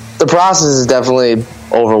 The process is definitely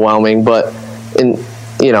overwhelming, but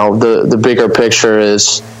the bigger picture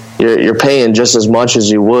is you're paying just as much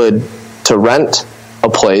as you would to rent a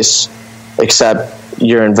place, except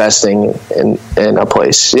you're investing in a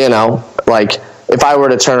place, you know? Like, if I were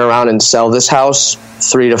to turn around and sell this house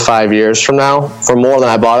 3 to 5 years from now for more than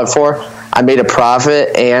I bought it for, I made a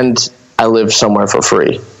profit and I lived somewhere for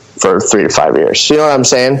free for 3 to 5 years. You know what I'm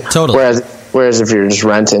saying? Totally. Whereas if you're just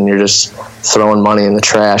renting, you're just throwing money in the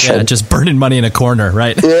trash. Yeah, just burning money in a corner,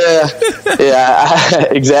 right? Yeah,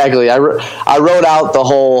 exactly. I wrote out the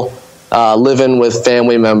whole living with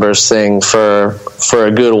family members thing for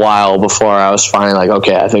a good while before I was finally like,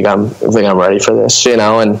 okay, I think I'm ready for this, you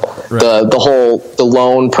know. And the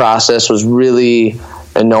loan process was really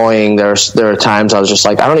annoying. There are times I was just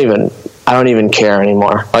like, I don't even care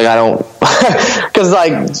anymore. Like, I don't, because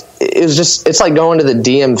like it's like going to the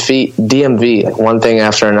DMV, one thing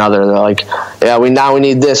after another. They're like, yeah, we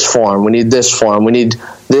need this form, we need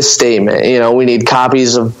this statement, you know, we need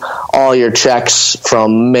copies of all your checks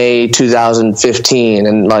from May 2015,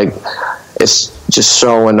 and like, it's just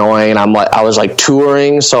so annoying. And I was like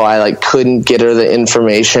touring, so I like couldn't get her the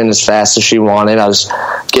information as fast as she wanted. I was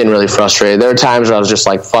getting really frustrated. There were times where I was just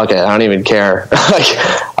like, fuck it, I don't even care. Like,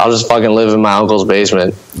 I'll just fucking live in my uncle's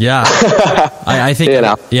basement. Yeah. I think, you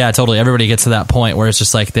know? Yeah, totally. Everybody gets to that point where it's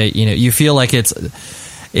just like you feel like it's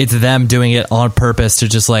them doing it on purpose to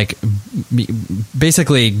just like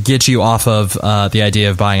basically get you off of the idea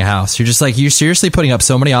of buying a house. You're just like, you're seriously putting up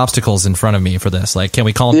so many obstacles in front of me for this. Like, can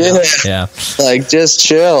we calm down? Yeah. Like, just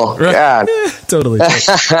chill. Right. God. Totally.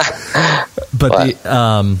 But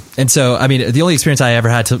and so, I mean, the only experience I ever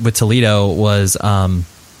had with Toledo was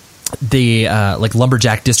the like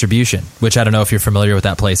Lumberjack Distribution, which I don't know if you're familiar with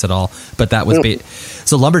that place at all, but that was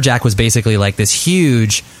so Lumberjack was basically like this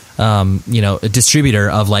huge a distributor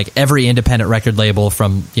of like every independent record label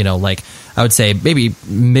from, like I would say maybe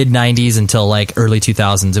mid 90s until like early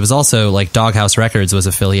 2000s. It was also like Doghouse Records was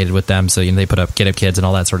affiliated with them. So, they put up Get Up Kids and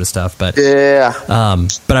all that sort of stuff. But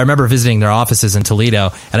but I remember visiting their offices in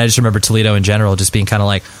Toledo, and I just remember Toledo in general just being kind of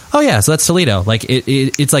like, oh yeah, so that's Toledo. Like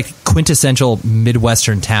it's like quintessential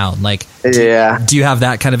Midwestern town. Like, do you have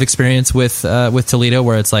that kind of experience with Toledo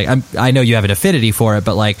where it's like, I know you have an affinity for it,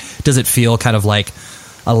 but like, does it feel kind of like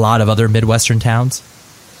a lot of other Midwestern towns?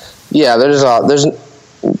 Yeah, there's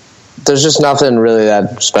just nothing really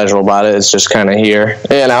that special about it. It's just kind of here,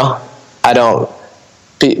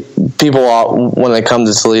 people when they come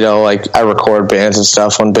to Toledo, like I record bands and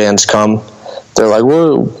stuff. When bands come, they're like,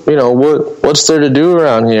 well, what's there to do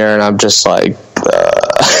around here? And I'm just like,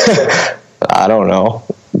 I don't know,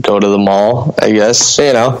 go to the mall, I guess.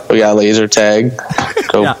 We got laser tag,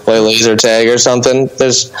 play laser tag or something.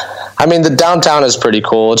 The downtown is pretty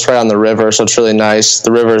cool. It's right on the river, so it's really nice.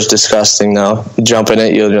 The river is disgusting, though. You jump in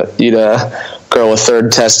it, you'd grow a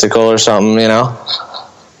third testicle or something,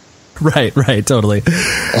 Right, totally.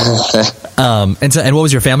 And what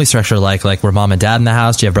was your family structure like? Like, were mom and dad in the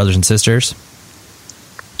house? Do you have brothers and sisters?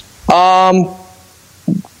 Yeah,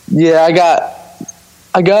 I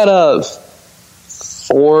got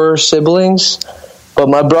 4 siblings, but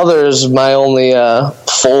my brother is my only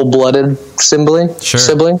full-blooded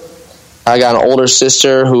sibling. I got an older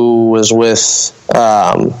sister who was with,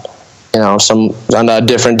 on a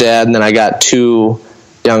different dad, and then I got 2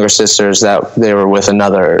 younger sisters that they were with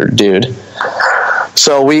another dude.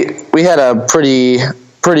 So we had a pretty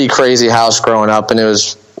crazy house growing up, and it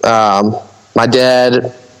was my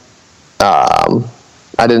dad. I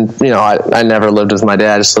never lived with my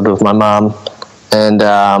dad. I just lived with my mom, and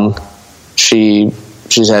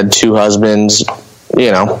she's had 2 husbands,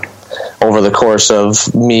 over the course of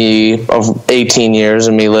 18 years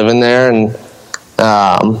and me living there. And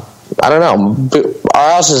I don't know,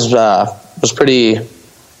 our house was pretty,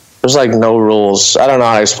 there's like no rules. I don't know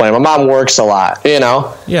how to explain it. My mom works a lot,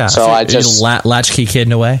 Yeah. So I just latchkey kid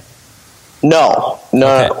in a way. No.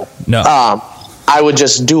 I would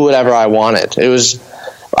just do whatever I wanted. It was,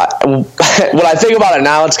 when I think about it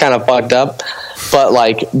now, it's kind of fucked up, but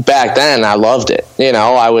like back then I loved it.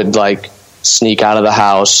 I would like sneak out of the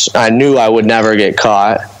house. I knew I would never get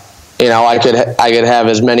caught. I could have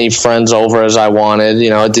as many friends over as I wanted.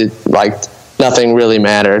 It did, like, nothing really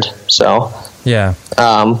mattered. So yeah.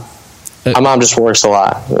 My mom just works a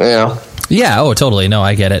lot. Yeah. Oh, totally. No,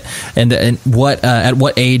 I get it. And what at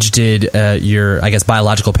what age did your, I guess,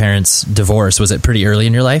 biological parents divorce? Was it pretty early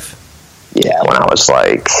in your life? Yeah, when I was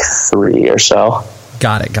like 3 or so.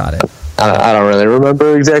 Got it. I don't really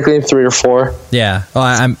remember exactly, 3 or 4. Yeah. Oh,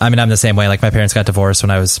 I'm the same way. Like, my parents got divorced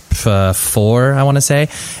when I was 4, I want to say.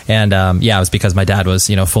 And, it was because my dad was,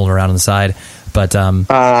 fooling around on the side. But,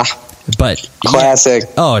 But classic.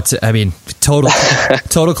 It's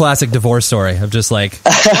total classic divorce story of just like,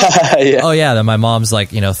 then my mom's like,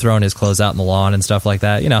 throwing his clothes out in the lawn and stuff like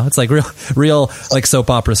that. It's like real like soap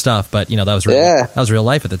opera stuff, but that was that was real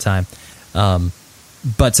life at the time.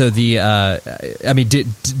 But so did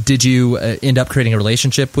you end up creating a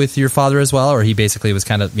relationship with your father as well, or he basically was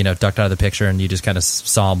kind of ducked out of the picture and you just kind of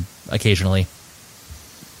saw him occasionally?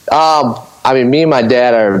 Me and my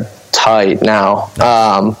dad are tight now.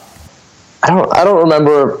 I don't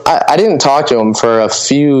remember. I didn't talk to him for a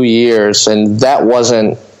few years, and that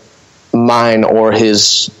wasn't my or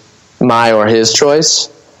his choice.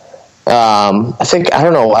 I think, I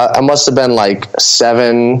don't know, I must have been like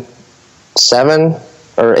 7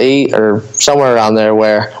 or 8 or somewhere around there,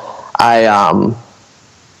 where I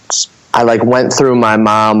like went through my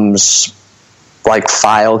mom's like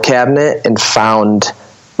file cabinet and found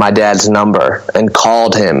my dad's number and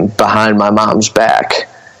called him behind my mom's back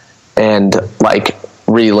and like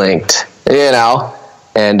relinked,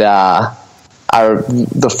 and the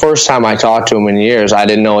first time I talked to him in years, I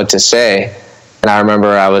didn't know what to say. And I remember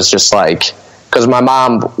I was just like, because my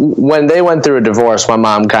mom, when they went through a divorce, my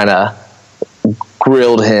mom kind of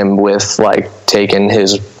grilled him with like taking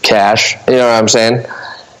his cash, you know what I'm saying?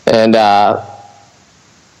 And I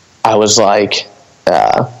was like,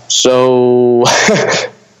 so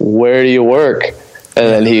where do you work? And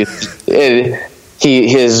then his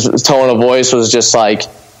tone of voice was just like,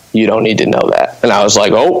 you don't need to know that. And I was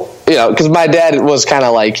like, because my dad was kind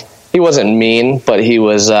of like, he wasn't mean, but he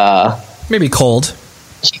was maybe cold.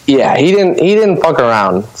 Yeah, he didn't fuck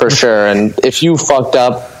around for sure. And if you fucked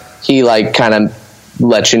up, he like kind of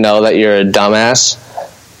let you know that you're a dumbass.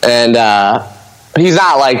 And he's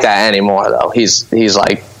not like that anymore, though. He's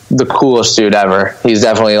like the coolest dude ever. He's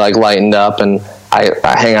definitely like lightened up, and I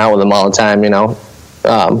hang out with him all the time.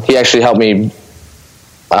 He actually helped me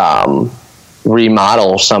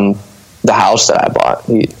remodel the house that I bought.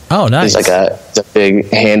 Nice. He's like a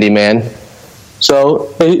big handyman.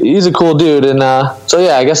 So he's a cool dude. And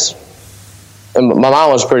I guess my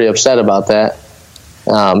mom was pretty upset about that.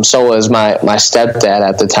 So was my stepdad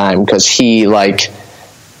at the time, because he like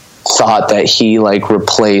thought that he like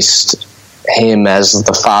replaced him as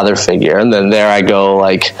the father figure. And then there I go,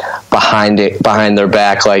 like behind their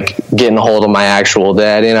back, like getting a hold of my actual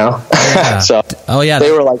dad, Yeah. So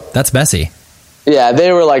they were like, that's messy. Yeah,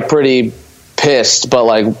 they were like pretty pissed, but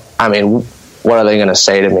like, what are they going to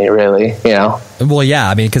say to me, really? Well,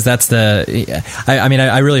 yeah, because that's I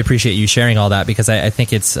really appreciate you sharing all that, because I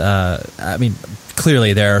think it's,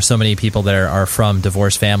 clearly there are so many people that are from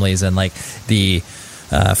divorced families, and like the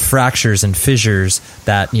fractures and fissures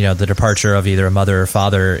that, the departure of either a mother or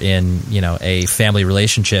father in, a family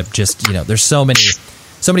relationship, just, there's so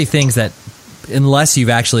many things that, unless you've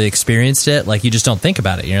actually experienced it, like you just don't think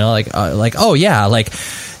about it, oh yeah, like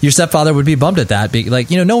your stepfather would be bummed at that,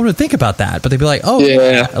 no one would think about that, but they'd be like, oh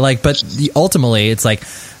yeah, but ultimately it's like,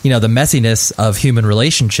 the messiness of human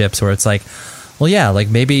relationships, where it's like, well, yeah, like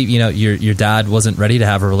maybe, your dad wasn't ready to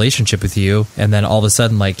have a relationship with you, and then all of a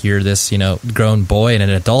sudden, like, you're this, grown boy and an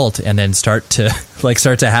adult, and then start to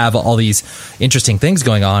have all these interesting things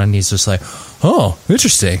going on, and he's just like, oh,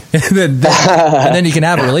 interesting. and then you can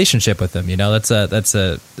have a relationship with them. That's at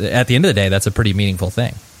the end of the day, that's a pretty meaningful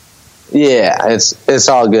thing. Yeah, it's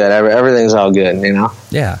all good. Everything's all good.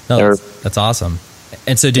 Yeah, no, that's awesome.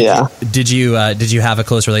 And so did you have a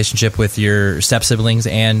close relationship with your step siblings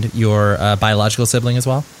and your biological sibling as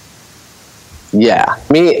well? Yeah,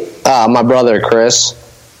 my brother Chris,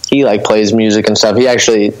 he like plays music and stuff. He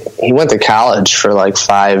went to college for like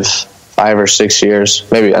 5 or 6 years,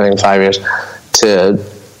 maybe I think 5 years, to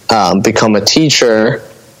become a teacher,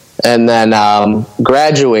 and then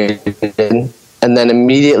graduated, and then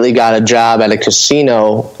immediately got a job at a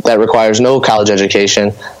casino that requires no college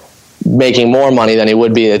education, making more money than he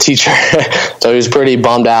would be a teacher. So he was pretty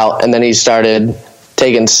bummed out, and then he started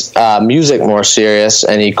taking music more serious,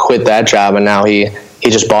 and he quit that job, and now he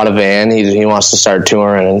just bought a van. He wants to start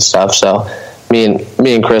touring and stuff. So me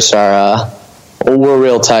and Chris are we're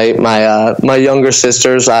real tight. My younger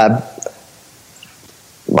sisters, I'm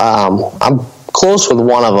close with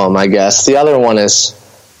one of them, I guess. The other one is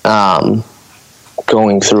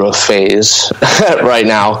going through a phase right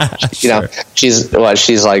now. Sure.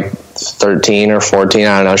 She's like 13 or 14.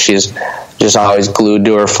 I don't know. She's just always glued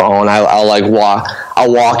to her phone.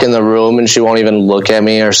 I'll walk in the room and she won't even look at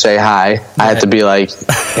me or say hi. Right. I have to be like,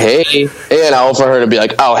 hey, for her to be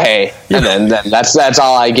like, oh, hey. And then that's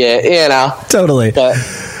all I get, Totally. But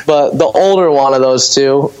the older one of those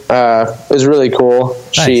two is really cool.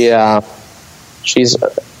 Nice.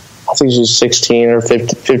 I think she's 16 or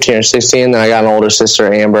 15 or 16. Then I got an older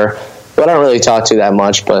sister, Amber. I don't really talk to that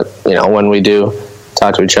much, but when we do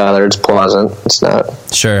talk to each other, it's pleasant. It's not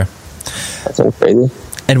nothing crazy.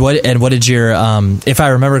 And what did your if I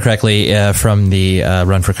remember correctly from the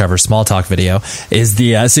Run for Cover small talk video is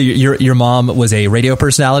the so your mom was a radio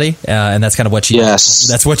personality and that's kind of what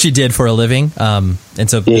that's what she did for a living, and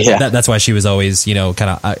so that's why she was always kind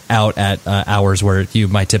of out at hours where you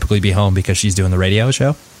might typically be home because she's doing the radio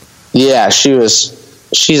show. Yeah,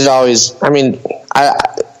 she's always, I mean,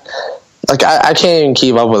 I can't even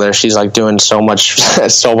keep up with her. She's like doing so much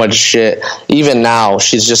shit. Even now,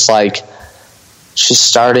 she's just like, she's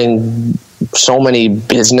starting so many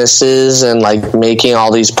businesses and like making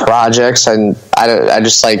all these projects, and I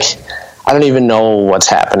don't even know what's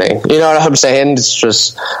happening. You know what I'm saying? It's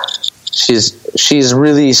just she's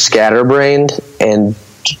really scatterbrained and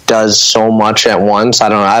does so much at once. I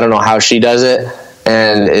don't know how she does it,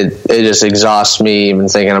 and it just exhausts me even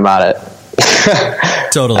thinking about it.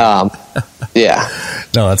 Totally. Yeah.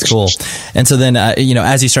 No, that's cool. And so then,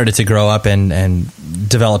 as you started to grow up and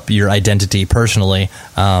develop your identity personally,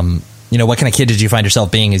 what kind of kid did you find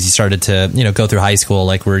yourself being as you started to, go through high school?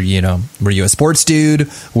 Like, were you a sports dude?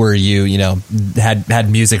 Were you,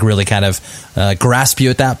 had music really kind of grasp you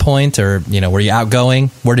at that point? Or, were you outgoing?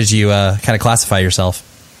 Where did you kind of classify yourself?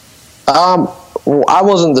 Well, I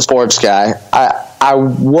wasn't the sports guy. I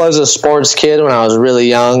was a sports kid when I was really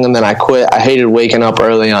young, and then I quit. I hated waking up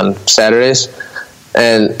early on Saturdays.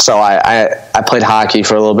 And so I played hockey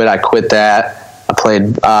for a little bit. I quit that. I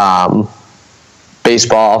played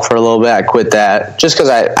baseball for a little bit. I quit that just because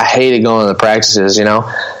I hated going to the practices,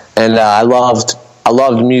 And I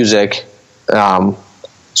loved music.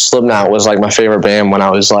 Slipknot was like my favorite band when I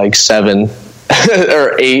was like 7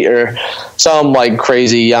 or 8 or some like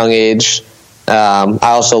crazy young age. I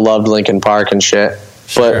also loved Linkin Park and shit.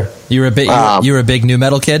 Sure. But you were a big nu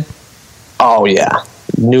metal kid? Oh yeah.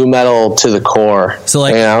 Nu metal to the core. So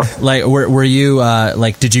were you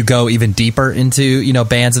did you go even deeper into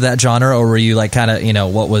bands of that genre, or were you like kind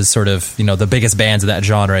of what was sort of the biggest bands of that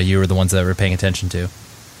genre you were the ones that were paying attention to?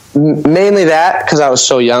 Mainly that, because I was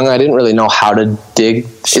so young, I didn't really know how to dig,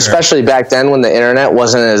 especially back then when the internet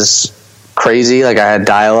wasn't as crazy. Like I had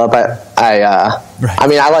dial up. I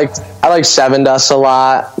mean, I liked Seven Dust a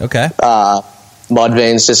lot. Okay.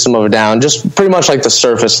 Mudvayne, System of a Down, just pretty much like the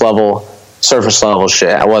surface level shit.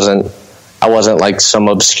 I wasn't like some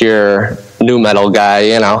obscure nu metal guy,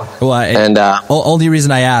 Well, only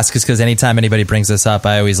reason I ask is because anytime anybody brings this up,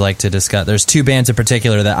 I always like to discuss. There's 2 bands in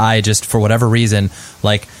particular that I just, for whatever reason,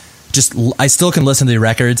 like, I still can listen to the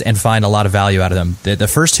records and find a lot of value out of them. The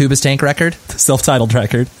first Hoobastank record, the self-titled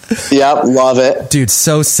record. Yep, love it, dude.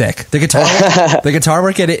 So sick. The guitar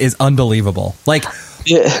work in it is unbelievable. Like.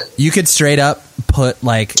 Yeah. You could straight up put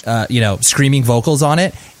like screaming vocals on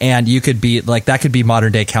it, and you could be like, that could be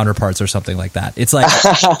modern day Counterparts or something like that. It's like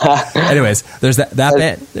anyways, there's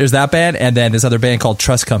that band, and then this other band called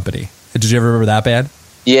Trust Company. Did you ever remember that band?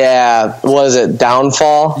 Yeah, was it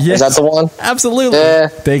Downfall? Yes. Is that the one? Absolutely. Yeah.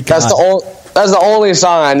 That's the only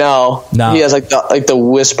song I know. No. He has like the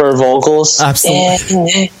whisper vocals.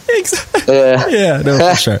 Absolutely. Yeah, no,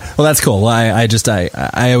 for sure. Well, that's cool. Well,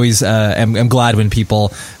 I always am glad when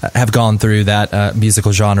people have gone through that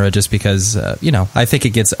musical genre, just because I think it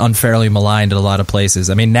gets unfairly maligned in a lot of places.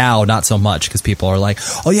 I mean, now not so much, because people are like,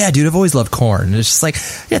 "Oh yeah, dude, I've always loved Korn." And it's just like,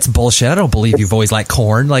 yeah, it's bullshit. I don't believe you've always liked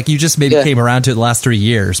Korn. Like, you just maybe came around to it the last 3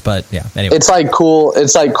 years. But yeah, anyway, it's like cool.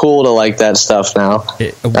 It's like cool to like that stuff now.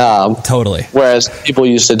 Totally. Whereas people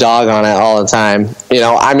used to dog on it all the time.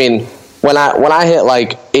 I mean, when I hit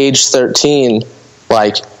like age 13,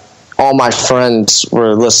 like all my friends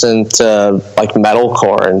were listening to like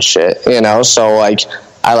metalcore and shit, so like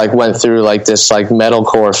I like went through like this like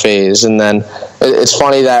metalcore phase. And then it's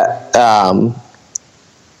funny that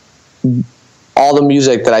all the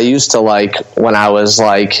music that I used to like when I was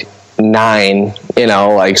like 9,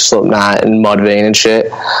 like Slipknot and Mudvayne and shit,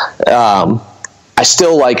 I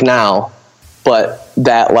still like now. But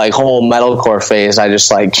that like whole metalcore phase, I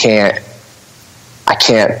just like can't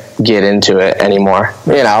get into it anymore.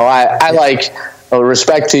 I like,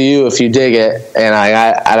 respect to you if you dig it, and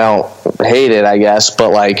I don't hate it, I guess,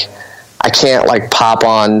 but like I can't like pop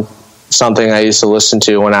on something I used to listen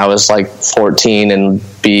to when I was like 14 and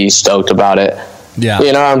be stoked about it. Yeah.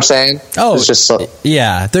 You know what I'm saying? Oh, it's just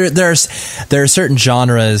yeah. There are certain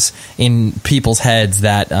genres in people's heads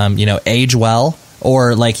that age well.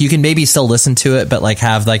 Or like you can maybe still listen to it, but like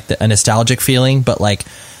have like a nostalgic feeling, but like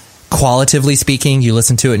qualitatively speaking, you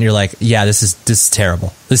listen to it and you're like, yeah, this is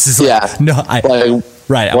terrible. This is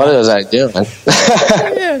right. What was I doing?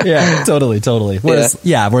 yeah, totally. Whereas,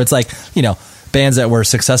 where it's like, bands that were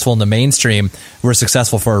successful in the mainstream were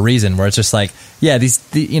successful for a reason, where it's just like, yeah,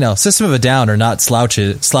 System of a Down are not slouch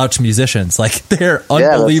musicians. Like, they're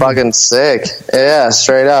unbelievable. Yeah, they're fucking sick. Yeah,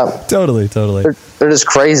 straight up. Totally. They're just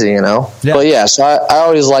crazy, you know? Yeah. But yeah, so I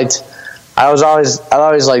always liked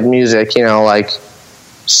music, you know, like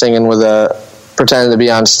singing pretending to be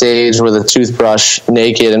on stage with a toothbrush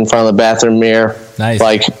naked in front of the bathroom mirror. Nice.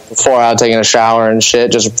 Like before I was taking a shower and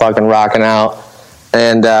shit, just fucking rocking out.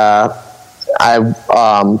 And I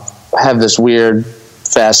have this weird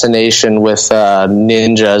fascination with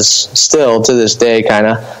ninjas still to this day, kind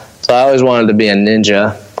of. So I always wanted to be a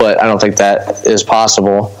ninja, but I don't think that is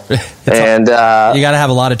possible. And you got to have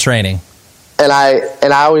a lot of training. And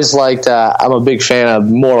I always liked. I'm a big fan of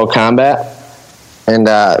Mortal Kombat, and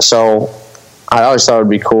so I always thought it'd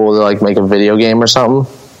be cool to like make a video game or something.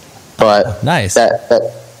 But nice.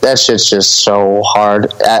 That shit's just so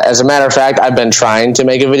hard. As a matter of fact, I've been trying to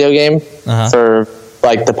make a video game for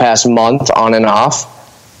like the past month on and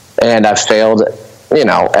off, and I've failed, you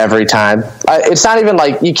know, every time. It's not even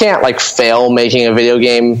like you can't like fail making a video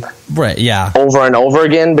game right, yeah, over and over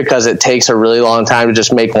again, because it takes a really long time to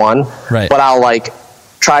just make one. Right. But I'll like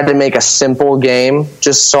try to make a simple game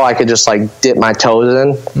just so I could just like dip my toes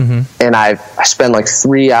in. Mm-hmm. And I spend like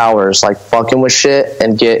 3 hours like fucking with shit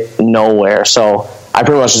and get nowhere. So I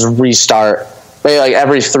pretty much just restart. Maybe like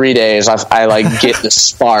every 3 days I like get the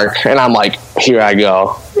spark and I'm like, here I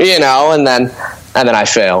go, you know, and then I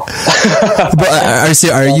fail. But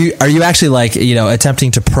are you actually like, you know,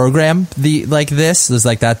 attempting to program this? Is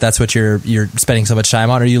like that's what you're spending so much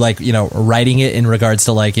time on? Or are you like, you know, writing it in regards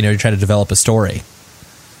to like, you know, you're trying to develop a story?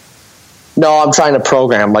 No, I'm trying to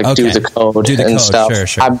program, like do the code and stuff.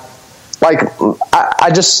 Sure. I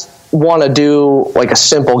just want to do like a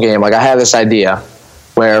simple game. Like I have this idea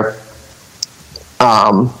where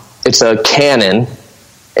it's a cannon.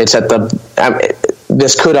 It's at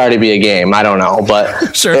this could already be a game. I don't know,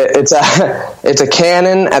 but sure. It's a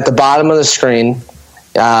cannon at the bottom of the screen.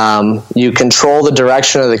 You control the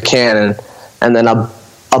direction of the cannon, and then a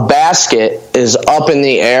basket is up in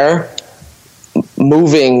the air,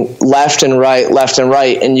 moving left and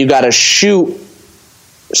right, and you got to shoot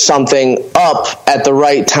something up at the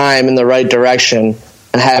right time in the right direction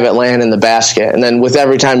and have it land in the basket. And then with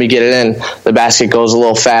every time you get it in, the basket goes a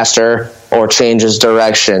little faster or changes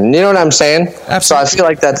direction. You know what I'm saying? Absolutely. So I feel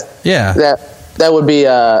like that would be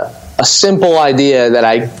a simple idea that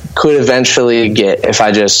I could eventually get if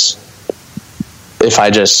I just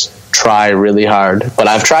try really hard. But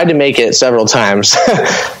I've tried to make it several times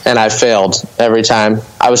and I failed every time.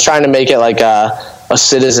 I was trying to make it like a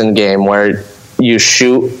Citizen game where you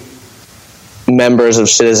shoot members of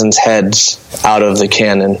citizens' heads out of the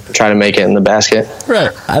cannon, try to make it in the basket. Right.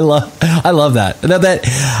 I love that.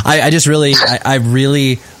 I just really, I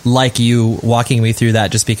really like you walking me through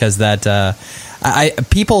that, just because that,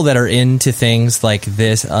 people that are into things like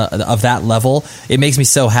this, of that level, it makes me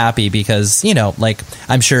so happy, because, you know, like,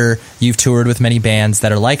 I'm sure you've toured with many bands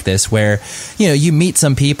that are like this, where, you know, you meet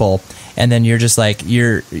some people and then you're just like,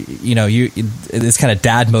 this kind of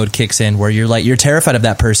dad mode kicks in, where you're terrified of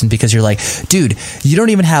that person, because you're like, dude, you don't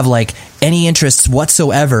even have like any interests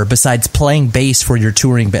whatsoever besides playing bass for your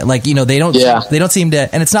touring band. Like, you know, they don't seem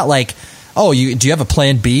to, and it's not like, oh, do you have a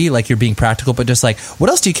plan B? Like, you're being practical, but just like, what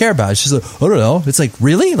else do you care about? It's just like, I don't know. It's like,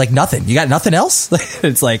 really? Like, nothing. You got nothing else?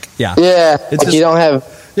 It's like, yeah. Yeah. It's like just, you don't have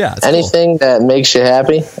anything that makes you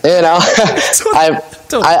happy. You know,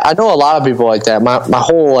 I know a lot of people like that. My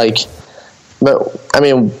whole, like,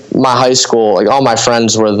 my high school, like all my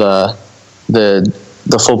friends were the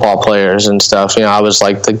football players and stuff. You know, I was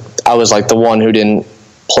like the one who didn't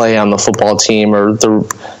play on the football team or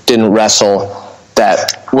didn't wrestle,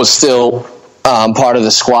 that was still part of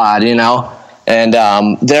the squad, you know? And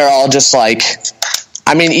they're all just like,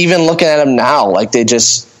 I mean, even looking at them now, like they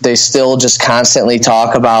still just constantly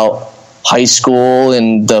talk about high school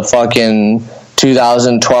and the fucking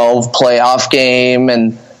 2012 playoff game,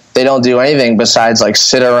 and they don't do anything besides like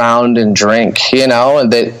sit around and drink, you know?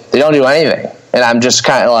 And they don't do anything. And I'm just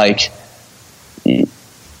kind of like, you're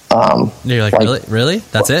like, really?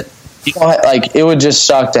 That's it? You know, like, it would just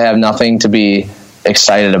suck to have nothing to be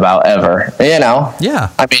excited about ever, you know? Yeah.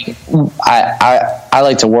 I mean, I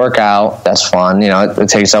like to work out. That's fun. You know, it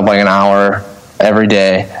takes up like an hour every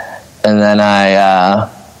day. And then I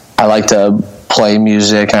like to play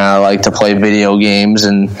music, and I like to play video games,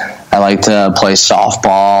 and I like to play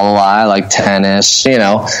softball a lot. I like tennis, you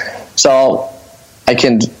know? So I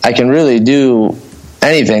can really do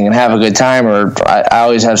anything and have a good time, or I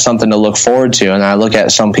always have something to look forward to. And I look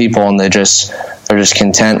at some people and they're just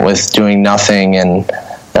content with doing nothing and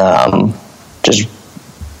just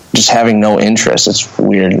just having no interest. It's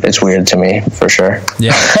weird. It's weird to me, for sure.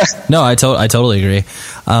 Yeah. No, I totally agree.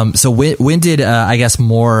 So when did, I guess,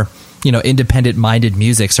 more, independent-minded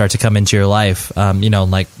music start to come into your life,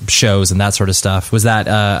 like shows and that sort of stuff? Was that,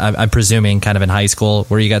 I'm presuming, kind of in high school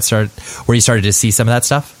where you started to see some of that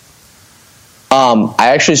stuff? I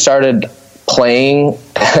actually started playing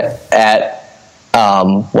at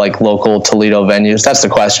like local Toledo venues. That's the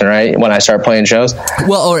question, right? When I start playing shows.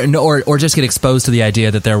 Well, or just get exposed to the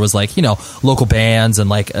idea that there was like, local bands and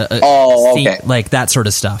like, okay. Like that sort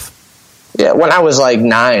of stuff. Yeah. When I was like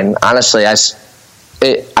 9, honestly, I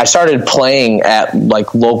started playing at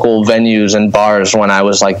like local venues and bars when I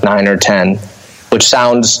was like 9 or 10, which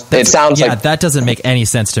sounds like that doesn't make any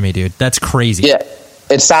sense to me, dude. That's crazy. Yeah.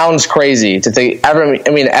 It sounds crazy to think.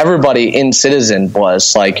 Everybody in Citizen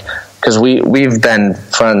was like, because we've been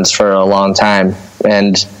friends for a long time,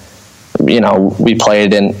 and we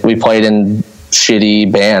played in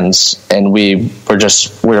shitty bands, and we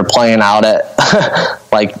were playing out at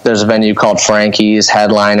like there's a venue called Frankie's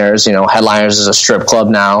Headliners. Headliners is a strip club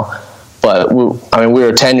now, but we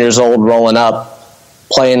were 10 years old rolling up,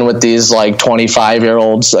 playing with these like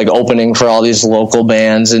 25-year-olds, like opening for all these local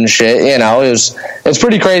bands and shit. It's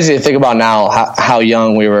pretty crazy to think about now how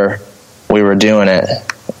young we were doing it.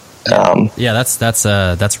 Yeah,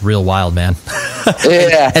 that's real wild, man.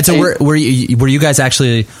 Yeah. And so were you guys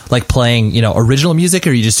actually like playing, original music, or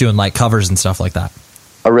are you just doing like covers and stuff like that?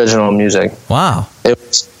 Original music. Wow. It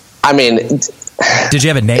was, did you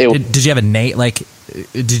have a name? Did you have a name? Like,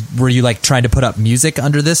 were you like trying to put up music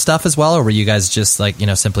under this stuff as well, or were you guys just like,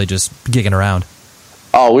 simply just gigging around?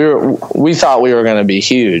 Oh, we thought we were going to be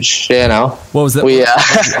huge, What was the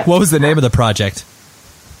what was the name of the project?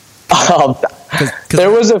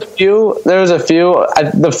 There was a few.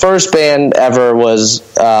 The first band ever was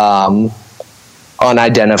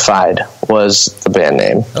Unidentified was the band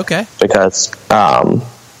name. Okay. Because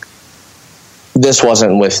this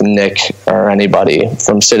wasn't with Nick or anybody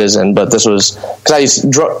from Citizen, but this was because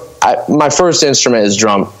my first instrument is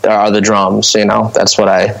the drums. That's what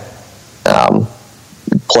I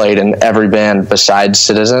played in every band besides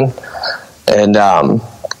Citizen, and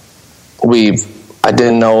I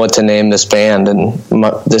didn't know what to name this band, and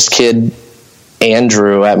this kid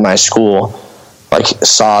Andrew at my school like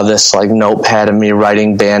saw this like notepad of me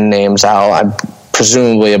writing band names out.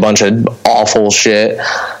 Presumably a bunch of awful shit,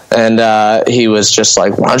 and he was just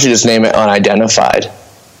like, "Why don't you just name it Unidentified?"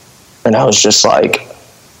 And I was just like,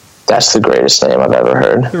 "That's the greatest name I've ever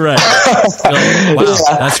heard." Right. Wow,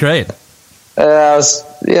 yeah. That's great. I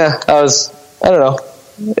don't know.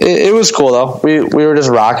 It was cool though. We were just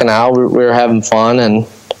rocking out. We were having fun, and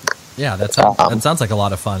yeah, that sounds like a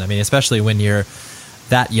lot of fun. Especially when you're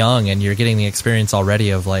that young and you're getting the experience already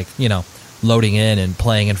of like, loading in and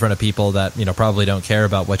playing in front of people that, probably don't care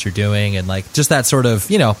about what you're doing, and like just that sort of,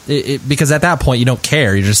 because at that point you don't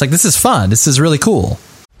care. You're just like, this is fun. This is really cool.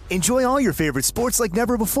 Enjoy all your favorite sports like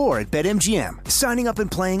never before at BetMGM. Signing up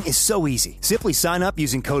and playing is so easy. Simply sign up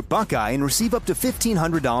using code Buckeye and receive up to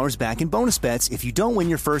 $1,500 back in bonus bets if you don't win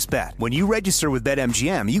your first bet. When you register with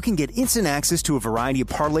BetMGM, you can get instant access to a variety of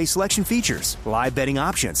parlay selection features, live betting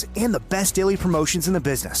options, and the best daily promotions in the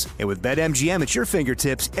business. And with BetMGM at your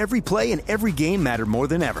fingertips, every play and every game matter more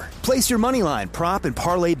than ever. Place your moneyline, prop, and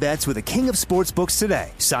parlay bets with the king of sportsbooks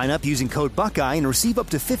today. Sign up using code Buckeye and receive up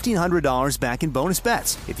to $1,500 back in bonus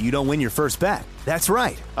bets if you don't win your first bet. That's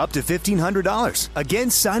right, up to $1,500. Again,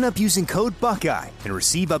 sign up using code Buckeye and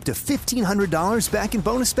receive up to $1,500 back in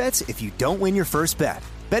bonus bets if you don't win your first bet.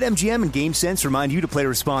 BetMGM and GameSense remind you to play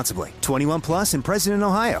responsibly. 21 plus and present in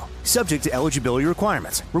Ohio. Subject to eligibility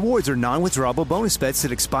requirements. Rewards are non-withdrawable bonus bets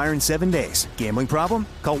that expire in 7 days. Gambling problem?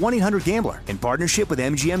 Call 1-800-GAMBLER in partnership with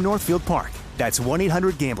MGM Northfield Park. That's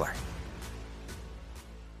 1-800-GAMBLER.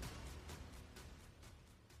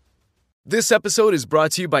 This episode is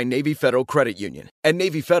brought to you by Navy Federal Credit Union. At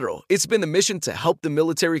Navy Federal, it's been the mission to help the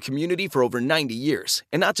military community for over 90 years.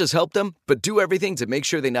 And not just help them, but do everything to make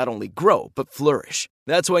sure they not only grow, but flourish.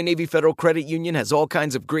 That's why Navy Federal Credit Union has all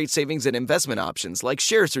kinds of great savings and investment options like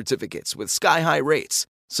share certificates with sky-high rates.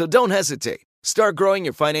 So don't hesitate. Start growing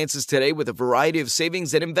your finances today with a variety of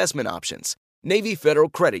savings and investment options. Navy Federal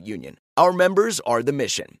Credit Union. Our members are the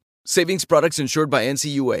mission. Savings products insured by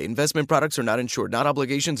NCUA. Investment products are not insured, not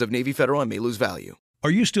obligations of Navy Federal and may lose value. Are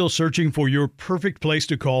you still searching for your perfect place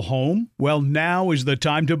to call home? Well, now is the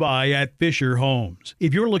time to buy at Fisher Homes.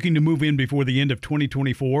 If you're looking to move in before the end of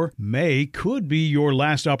 2024, May could be your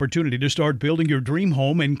last opportunity to start building your dream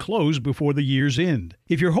home and close before the year's end.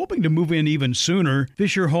 If you're hoping to move in even sooner,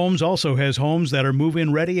 Fisher Homes also has homes that are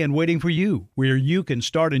move-in ready and waiting for you, where you can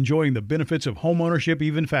start enjoying the benefits of homeownership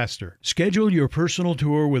even faster. Schedule your personal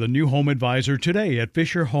tour with a new home advisor today at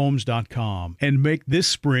FisherHomes.com and make this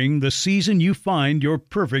spring the season you find your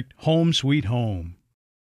perfect home sweet home.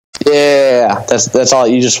 Yeah, that's all.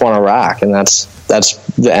 You just want to rock, and that's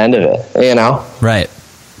the end of it, you know? Right.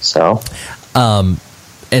 So,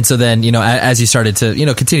 and so then, you know, as you started to, you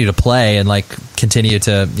know, continue to play and like continue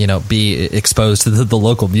to, you know, be exposed to the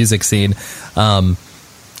local music scene,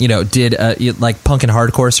 you know, did like punk and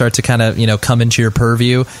hardcore start to kind of, you know, come into your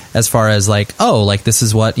purview as far as like, oh, like this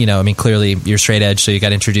is what, you know, I mean, clearly you're straight edge, so you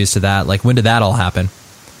got introduced to that. Like, when did that all happen?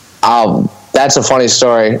 That's a funny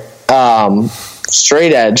story.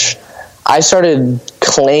 Straight edge, I started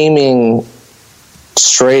claiming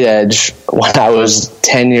straight edge when I was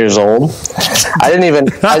 10 years old. I didn't even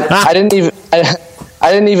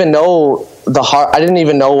know what the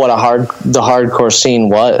hardcore scene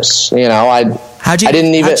was. You know, how'd you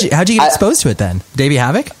get exposed to it then? Davey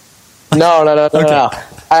Havoc? No.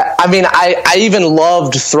 I mean, I even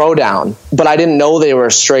loved Throwdown, but I didn't know they were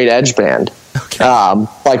a straight edge band. Okay.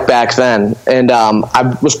 Like back then. And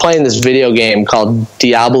I was playing this video game called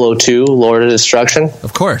Diablo 2, Lord of Destruction.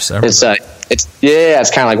 Of course. It's kind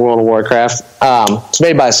of like World of Warcraft. It's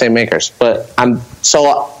made by the same makers, but I'm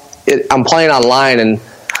playing online, and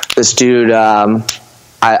this dude,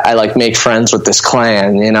 I like make friends with this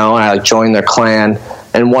clan, you know, and I like join their clan.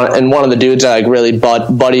 And one of the dudes I like really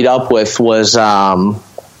buddied up with was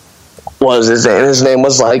his name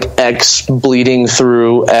was like X Bleeding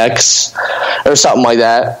Through X or something like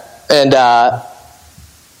that. And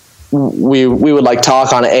we would like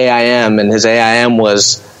talk on AIM, and his AIM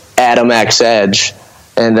was Adam X Edge,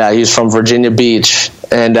 and he's from Virginia Beach,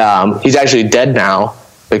 and he's actually dead now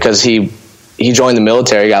because he joined the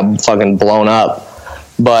military, got fucking blown up,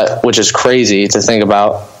 which is crazy to think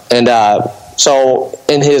about. And so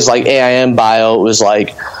in his like AIM bio, it was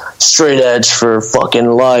like straight edge for fucking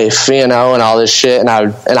life, you know, and all this shit. And I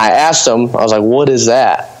asked him, I was like, what is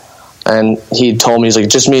that? And he told me, he's like,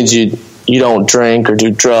 it just means you don't drink or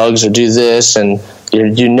do drugs or do this, and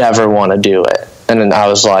you never want to do it. And then I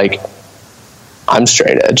was like, I'm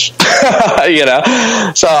straight edge, you know?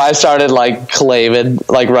 So I started like claving,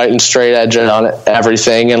 like writing straight edge on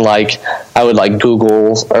everything. And like, I would like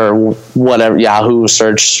Google or whatever, Yahoo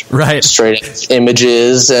search straight edge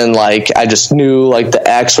images. And like, I just knew like the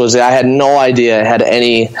X was, I had no idea it had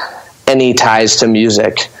any ties to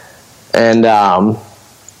music. And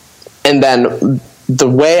then the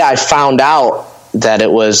way I found out that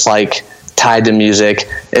it was like tied to music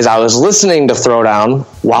is I was listening to Throwdown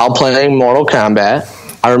while playing Mortal Kombat.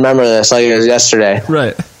 I remember this like it was yesterday.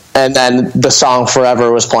 Right. And then the song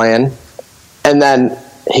Forever was playing. And then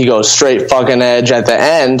he goes straight fucking edge at the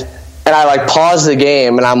end. And I like paused the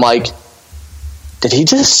game, and I'm like, did he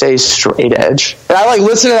just say straight edge? And I like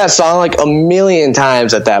listened to that song like a million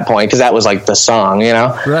times at that point, because that was like the song, you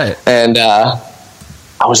know? Right. And I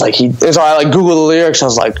was like, so I like Googled the lyrics. I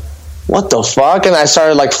was like, what the fuck? And I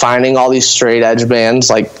started like finding all these straight edge bands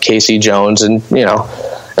like Casey Jones, and you know,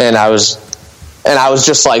 and I was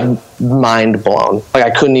just like mind blown. Like I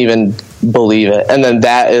couldn't even believe it. And then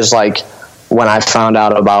that is like when I found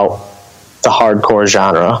out about the hardcore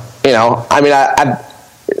genre. You know, I mean, I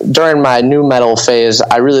during my new metal phase,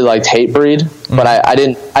 I really liked Hatebreed, but I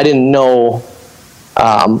didn't know.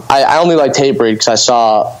 I only liked Hatebreed because I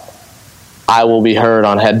saw I Will Be Heard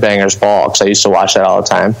on Headbangers Ball, because I used to watch that all the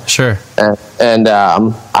time. Sure. And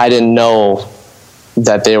I didn't know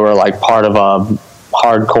that they were like part of a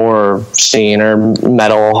hardcore scene or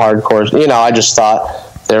metal hardcore. You know, I just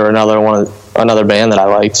thought they were another band that I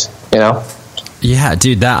liked, you know? Yeah,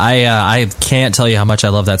 dude, that I can't tell you how much I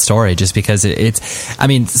love that story, just because it's, I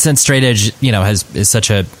mean, since straight edge, you know, is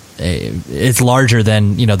such it's larger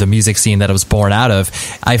than, you know, the music scene that it was born out of.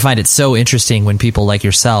 I find it so interesting when people like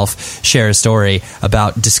yourself share a story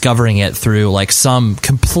about discovering it through like some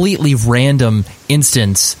completely random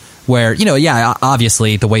instance where, you know, yeah,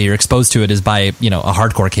 obviously the way you're exposed to it is by, you know, a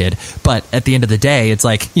hardcore kid, but at the end of the day, it's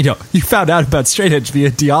like, you know, you found out about straight edge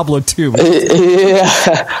via Diablo 2,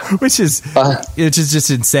 which is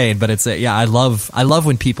just insane. But it's yeah, I love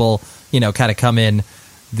when people, you know, kind of come in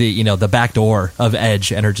the, you know, the back door of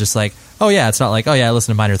edge and are just like, oh yeah, it's not like, oh yeah, I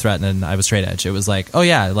listened to Minor Threat and then I was straight edge. It was like, oh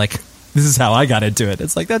yeah, like this is how I got into it.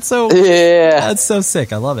 It's like, that's so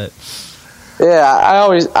sick. I love it.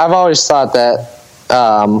 Yeah, I've always thought that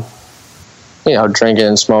drinking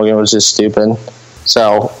and smoking was just stupid.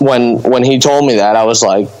 So when he told me that, I was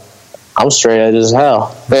like, I'm straight edge as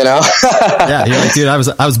hell, Yeah, you're like, dude, I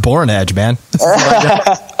was born edge, man.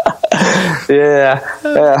 Yeah.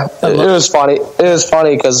 It was funny. It was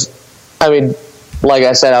funny because, I mean, like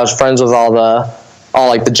I said, I was friends with all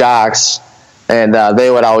the jocks, and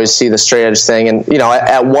they would always see the straight edge thing. And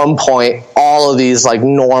at one point, all of these like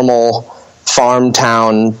normal farm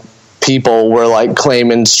town people were like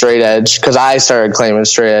claiming straight edge because I started claiming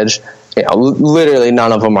straight edge. Literally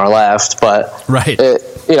none of them are left, but right.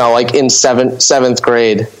 Like in seventh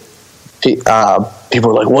grade, people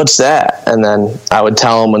were like, "What's that?" And then I would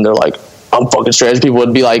tell them, and they're like, "I'm fucking straight edge." People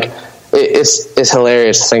would be like, "It's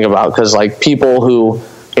hilarious to think about," because like people who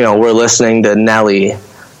were listening to Nelly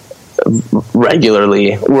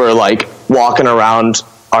regularly were like walking around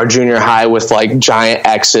our junior high with like giant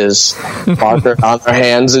X's on their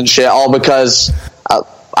hands and shit, all because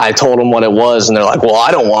I told them what it was, and they're like, "Well,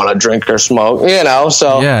 I don't want to drink or smoke,"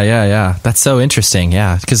 So yeah. That's so interesting.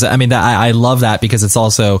 Yeah, because I mean, I love that because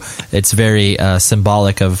it's very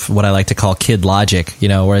symbolic of what I like to call kid logic.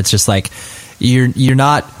 Where it's just like you're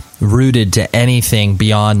not rooted to anything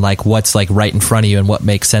beyond like what's like right in front of you and what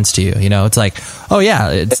makes sense to you. It's like, oh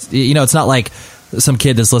yeah, it's not like some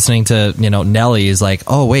kid that's listening to Nelly is like,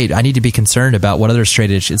 oh wait, I need to be concerned about what other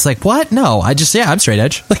straight edge. It's like, what? No, I'm straight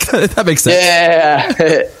edge. Like that makes sense. Yeah,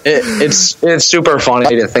 it's super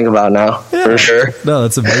funny to think about now, for sure. No,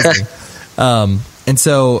 that's amazing. And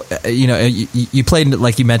so you played,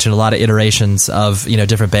 like you mentioned, a lot of iterations of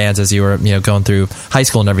different bands as you were going through high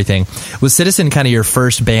school and everything. Was Citizen kind of your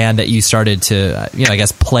first band that you started to I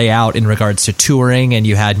guess play out in regards to touring, and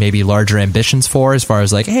you had maybe larger ambitions for, as far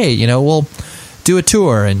as like, hey, we'll do a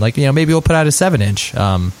tour and like maybe we'll put out a 7-inch.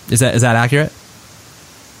 Is that accurate?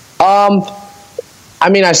 I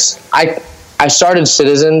mean, I started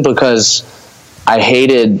Citizen because I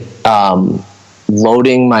hated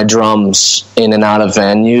loading my drums in and out of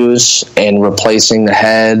venues and replacing the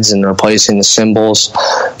heads and replacing the cymbals.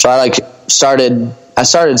 So I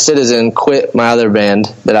started Citizen, quit my other band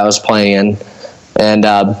that I was playing in,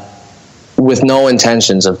 and with no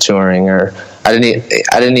intentions of touring, or I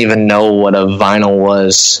didn't even know what a vinyl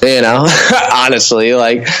was, honestly.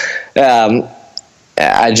 Like,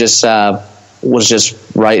 I just was just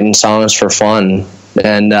writing songs for fun,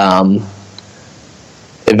 and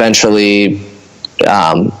eventually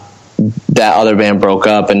that other band broke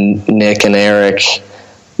up, and Nick and Eric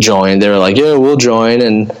joined. They were like, "Yeah, we'll join,"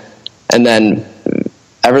 and then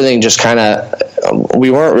everything just kind of,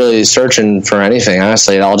 we weren't really searching for anything,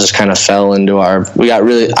 honestly. It all just kind of fell into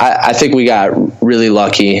I think we got really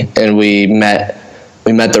lucky, and we met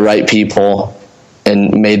the right people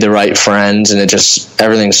and made the right friends, and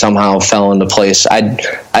everything somehow fell into place. I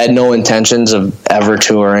had no intentions of ever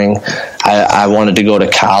touring. I wanted to go to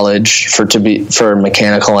college for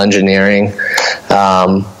mechanical engineering.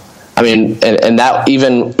 I mean, and that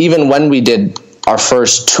even when we did our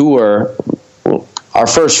first tour, our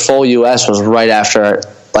first full US was right after,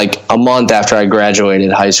 like a month after I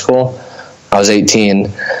graduated high school. I was 18,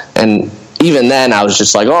 and even then I was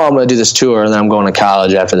just like, oh, I'm going to do this tour, and then I'm going to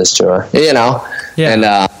college after this tour, Yeah. And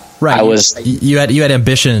right. You had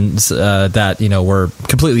ambitions that were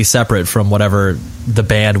completely separate from whatever the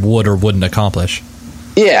band would or wouldn't accomplish.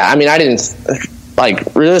 Yeah, I mean,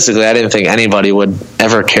 realistically, I didn't think anybody would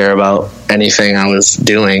ever care about anything I was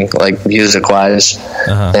doing, like music wise.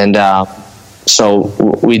 Uh-huh. And so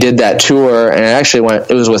we did that tour, and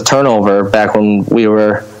it was with Turnover back when we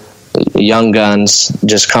were young guns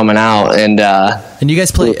just coming out. And you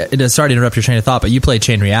guys played, sorry to interrupt your train of thought, but you played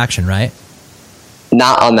Chain Reaction, right?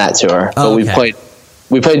 Not on that tour, but okay.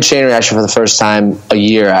 We played Chain Reaction for the first time a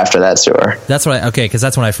year after that tour. That's because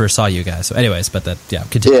that's when I first saw you guys. So anyways, but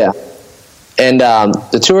continue. Yeah. And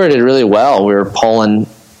the tour did really well. We were pulling,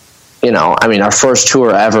 our first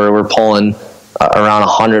tour ever, we're pulling around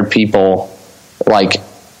 100 people, like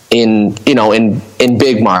in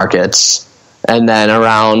big markets, and then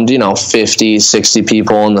around 50, 60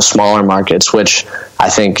 people in the smaller markets, which I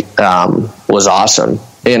think was awesome.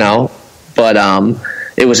 But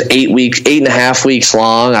it was 8.5 weeks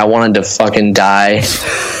long. I wanted to fucking die.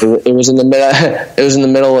 It was in the middle. It was in the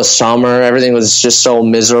middle of summer. Everything was just so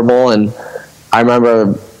miserable, and I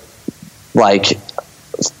remember, like,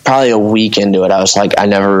 probably a week into it, I was like, I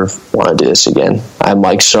never want to do this again. I'm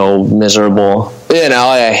like so miserable.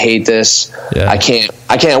 I hate this. Yeah. I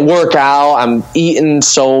can't work out. I'm eating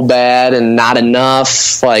so bad and not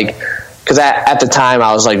enough. Like, because at the time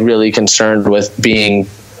I was like really concerned with being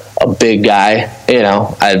a big guy.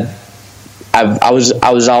 I was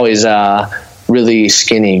always really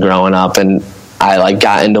skinny growing up, and I like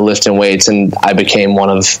got into lifting weights, and I became one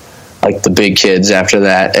of like the big kids after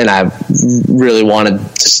that. And I really wanted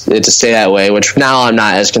it to stay that way, which now I'm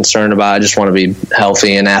not as concerned about. I just want to be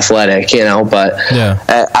healthy and athletic, but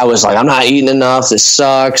I was like, I'm not eating enough. This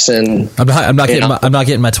sucks. And I'm not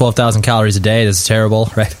getting my 12,000 calories a day. This is terrible.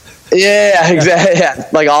 Right. Yeah, exactly. Yeah.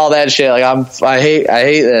 Like all that shit. Like I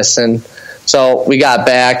hate this. And so we got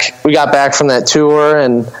back from that tour,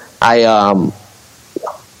 and I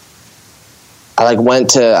went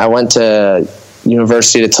to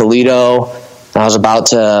University of Toledo, and I was about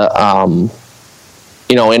to,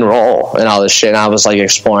 enroll and all this shit. And I was like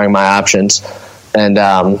exploring my options, and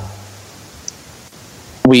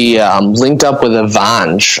we linked up with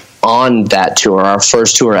Avange on that tour, our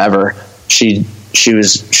first tour ever. She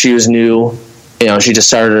was new, she just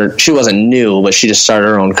started. She wasn't new, but she just started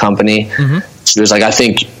her own company. Mm-hmm. She was like, I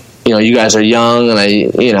think, you guys are young, and I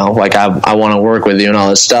want to work with you and all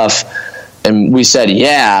this stuff. And we said,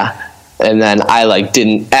 yeah. And then I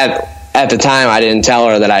didn't at the time, I didn't tell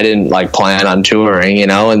her that I didn't plan on touring,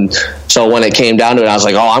 and so when it came down to it, I was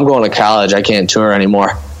like, oh, I'm going to college. I can't tour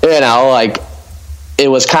anymore. It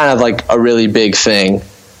was kind of like a really big thing.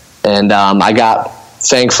 And, I got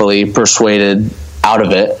thankfully persuaded out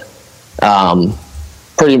of it.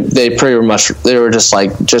 They were just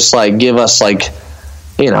like, give us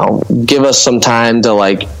some time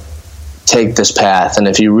to take this path. And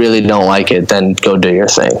if you really don't like it, then go do your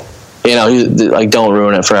thing. Don't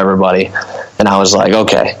ruin it for everybody. And I was like,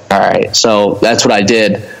 okay, all right. So that's what I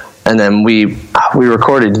did. And then we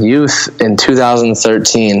recorded Youth in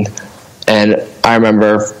 2013. And I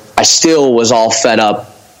remember I still was all fed up.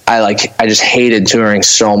 I just hated touring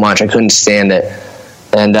so much. I couldn't stand it.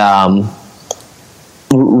 And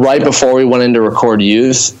right before we went in to record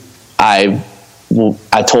Youth, I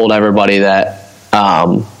told everybody that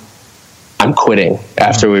I'm quitting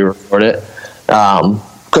after we record it.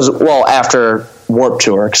 After Warped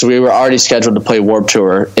Tour, because we were already scheduled to play Warped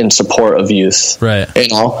Tour in support of Youth. Right.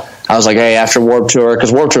 I was like, hey, after Warped Tour,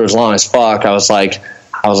 because Warped Tour was long as fuck, I was like,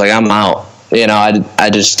 I'm out. I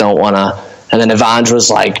just don't want to. And then Yvonne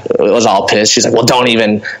was all pissed. She's like, well, don't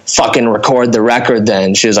even fucking record the record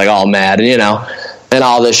then. She was all mad, and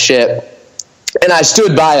all this shit. And I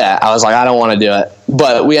stood by that. I was like, I don't want to do it.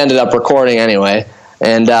 But we ended up recording anyway.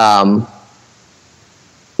 And I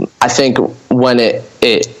think when it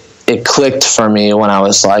clicked for me, when I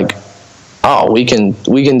was like, oh, we can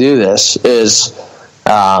do this, is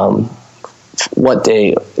what day?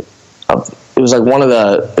 It was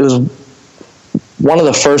one of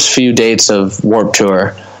the first few dates of Warped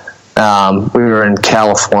Tour. We were in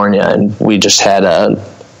California, and we just had a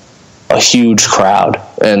huge crowd,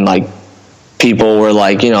 and people were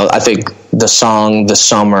I think the song "The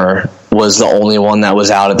Summer" was the only one that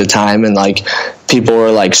was out at the time, and people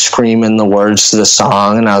were screaming the words to the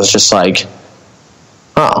song, and I was just like,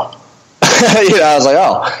 oh, I was like,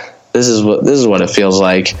 oh, this is what it feels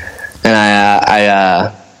like. And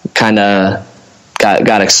I kind of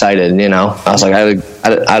got excited, I was like, I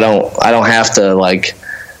don't have to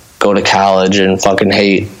go to college and fucking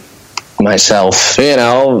hate myself,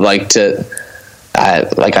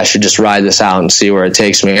 I should just ride this out and see where it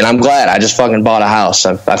takes me. And I'm glad. I just fucking bought a house.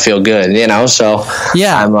 I feel good, so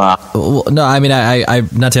yeah. I mean, I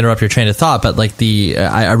not to interrupt your train of thought, but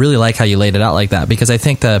I really like how you laid it out like that, because I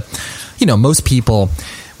think most people,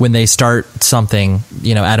 when they start something,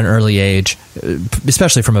 at an early age,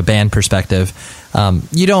 especially from a band perspective,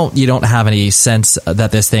 you don't have any sense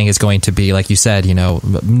that this thing is going to be, like you said,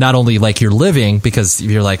 not only you're living, because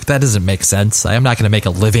you're like, that doesn't make sense. I'm not going to make a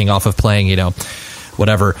living off of playing,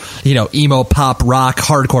 whatever, emo, pop, rock,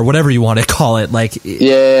 hardcore, whatever you want to call it.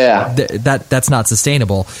 That's not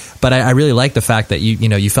sustainable. But I really like the fact that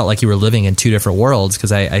you felt like you were living in two different worlds,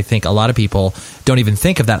 because I think a lot of people don't even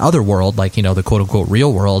think of that other world, the quote unquote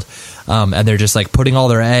real world. And they're just putting all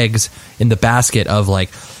their eggs in the basket of all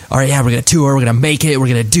right, yeah, we're going to tour, we're going to make it, we're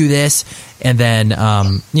going to do this. And then,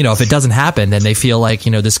 if it doesn't happen, then they feel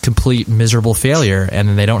this complete miserable failure, and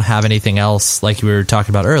then they don't have anything else, like we were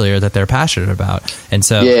talking about earlier, that they're passionate about. And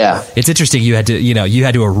so it's interesting you had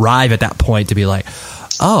to arrive at that point to be like,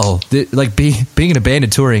 oh, being in a band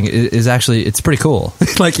and touring is actually, it's pretty cool.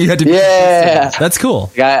 You had to be, that's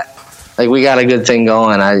cool. We got a good thing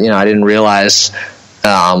going. I didn't realize,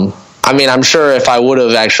 I'm sure if I would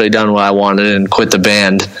have actually done what I wanted and quit the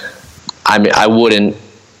band, I wouldn't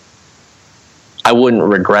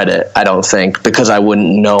regret it. I don't think, because I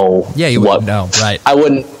wouldn't know. Yeah, you wouldn't know, right? I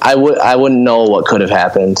wouldn't know what could have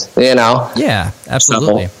happened. Yeah,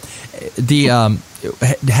 absolutely. So,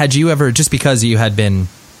 had you ever, just because you had been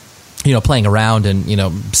playing around and,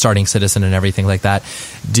 starting Citizen and everything like that,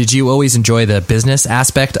 did you always enjoy the business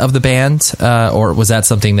aspect of the band? Or was that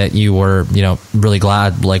something that you were, really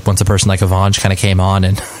glad, like once a person like Avange kind of came on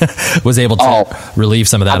and was able to relieve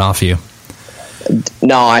some of that off you?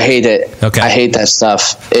 No, I hate it. Okay. I hate that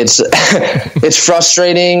stuff. It's, it's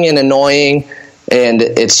frustrating and annoying, and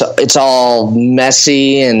it's all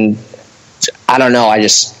messy, and I don't know. I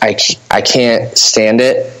can't stand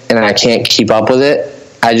it, and I can't keep up with it.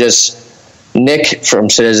 Nick from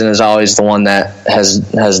Citizen is always the one that has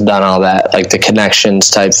done all that, like the connections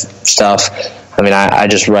type stuff. I mean, I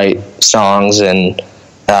just write songs and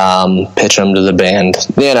pitch them to the band,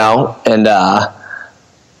 and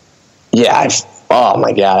oh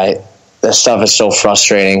my God, that stuff is so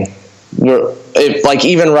frustrating. Like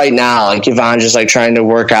even right now, like if I'm just like trying to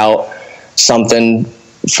work out something,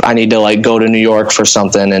 I need to like go to New York for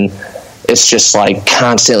something, and it's just like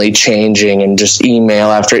constantly changing, and just email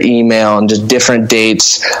after email and just different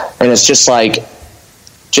dates. And it's just like,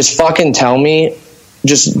 just fucking tell me,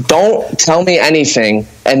 just don't tell me anything,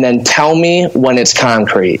 and then tell me when it's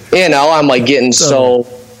concrete. I'm like getting so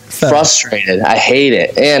frustrated. I hate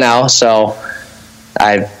it, so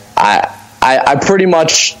I pretty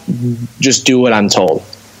much just do what I'm told.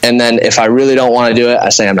 And then if I really don't want to do it, I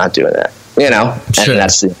say I'm not doing it, Sure. And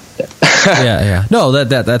that's it. Yeah. No,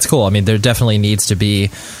 that's cool. I mean, there definitely needs to be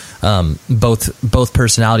both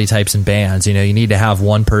personality types in bands. You need to have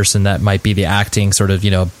one person that might be the acting sort of,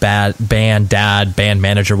 band dad, band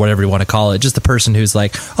manager, whatever you want to call it. Just the person who's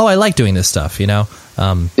like, oh, I like doing this stuff,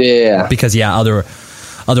 Because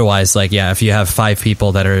otherwise, like, if you have 5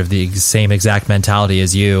 people that are of the same exact mentality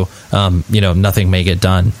as you, nothing may get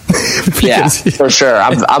done. Yeah, for sure.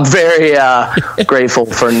 I'm very grateful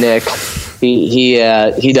for Nick. He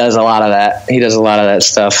does a lot of that. He does a lot of that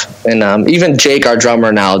stuff. And even Jake, our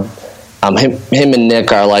drummer now, him and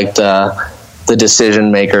Nick are like the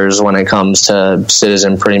decision makers when it comes to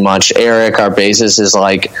Citizen, pretty much. Eric, our bassist, is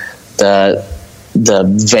like the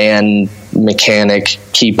van mechanic,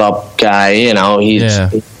 keep up guy.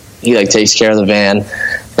 He like takes care of the van.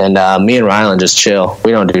 And me and Rylan just chill.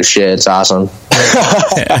 We don't do shit. It's awesome.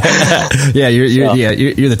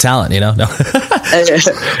 You're the talent, No.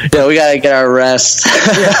 Yeah, we gotta get our rest.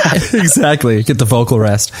 Exactly. Get the vocal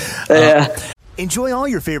rest. Enjoy all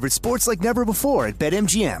your favorite sports like never before at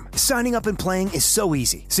BetMGM. Signing up and playing is so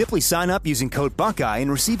easy. Simply sign up using code Buckeye and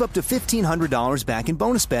receive up to $1,500 back in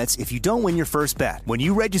bonus bets if you don't win your first bet. When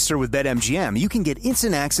you register with BetMGM, you can get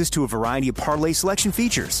instant access to a variety of parlay selection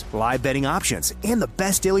features, live betting options, and the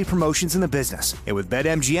best daily promotions in the business. And with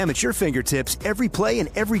BetMGM at your fingertips, every play and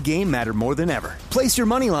every game matter more than ever. Place your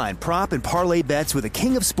moneyline, prop, and parlay bets with the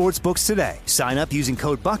king of sportsbooks today. Sign up using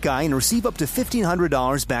code Buckeye and receive up to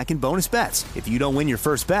 $1,500 back in bonus bets if you don't win your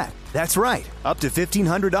first bet. That's right, up to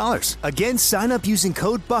 $1,500. Again, sign up using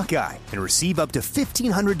code Buckeye and receive up to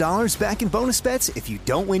 $1,500 back in bonus bets if you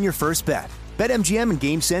don't win your first bet. BetMGM and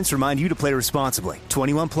GameSense remind you to play responsibly.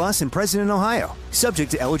 21 plus and present in Ohio.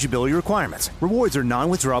 Subject to eligibility requirements. Rewards are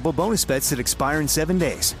non-withdrawable bonus bets that expire in 7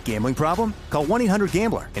 days. Gambling problem? Call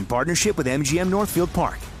 1-800-GAMBLER in partnership with MGM Northfield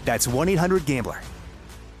Park. That's 1-800-GAMBLER.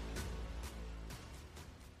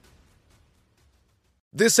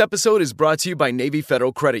 This episode is brought to you by Navy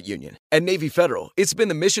Federal Credit Union. At Navy Federal, it's been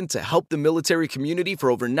the mission to help the military community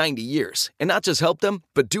for over 90 years. And not just help them,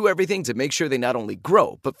 but do everything to make sure they not only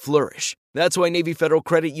grow, but flourish. That's why Navy Federal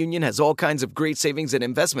Credit Union has all kinds of great savings and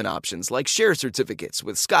investment options like share certificates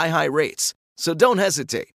with sky-high rates. So don't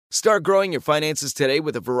hesitate. Start growing your finances today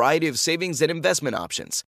with a variety of savings and investment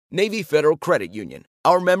options. Navy Federal Credit Union.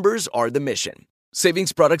 Our members are the mission.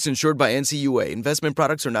 Savings products insured by NCUA. Investment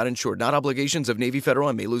products are not insured, not obligations of Navy Federal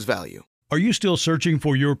and may lose value. Are you still searching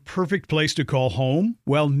for your perfect place to call home?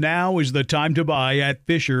 Well, now is the time to buy at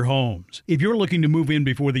Fisher Homes. If you're looking to move in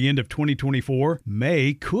before the end of 2024,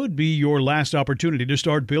 May could be your last opportunity to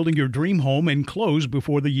start building your dream home and close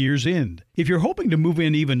before the year's end. If you're hoping to move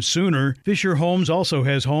in even sooner, Fisher Homes also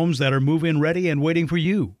has homes that are move-in ready and waiting for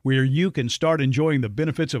you, where you can start enjoying the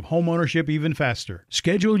benefits of homeownership even faster.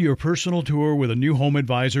 Schedule your personal tour with a new home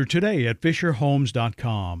advisor today at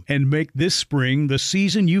FisherHomes.com and make this spring the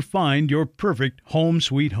season you find your perfect home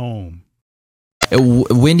sweet home.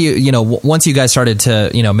 When once you guys started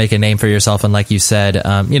to, make a name for yourself, and like you said,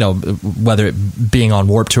 whether it being on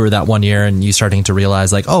Warped Tour that one year and you starting to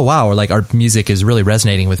realize like, oh wow, or like our music is really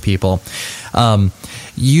resonating with people.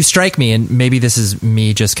 You strike me, and maybe this is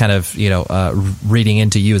me just kind of, reading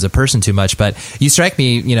into you as a person too much, but you strike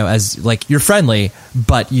me, as like you're friendly,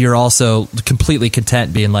 but you're also completely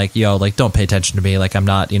content being like, like don't pay attention to me. Like I'm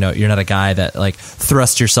not, you're not a guy that like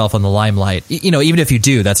thrusts yourself on the limelight. Even if you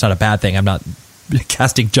do, that's not a bad thing. I'm not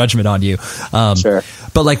casting judgment on you. Sure.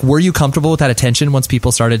 But like, were you comfortable with that attention once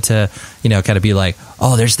people started to, kind of be like,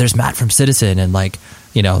 oh, there's Matt from Citizen, and like,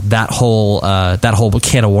 that whole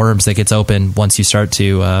can of worms that gets open once you start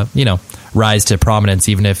to, rise to prominence,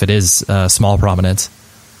 even if it is small prominence?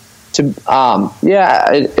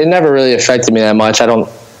 It never really affected me that much. I don't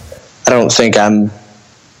think I'm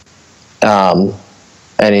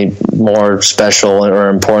any more special or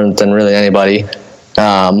important than really anybody.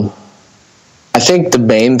 I think the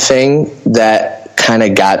main thing that kind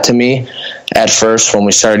of got to me at first when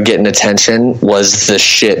we started getting attention was the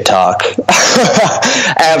shit talk.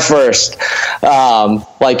 At first,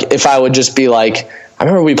 like if I would just be like, I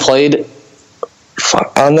remember we played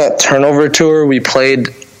on that turnover tour. We played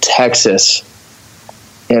Texas,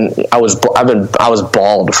 and I was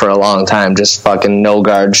bald for a long time, just fucking no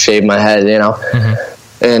guard, shaved my head,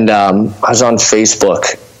 Mm-hmm. And I was on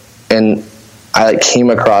Facebook, and I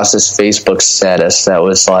came across this Facebook status that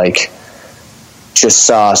was like, just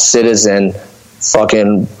saw Citizen,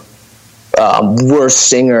 fucking worst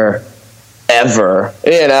singer ever,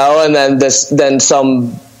 and then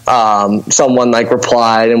someone like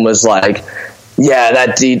replied and was like, yeah,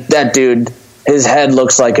 that dude, his head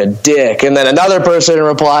looks like a dick. And then another person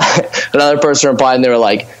replied, and they were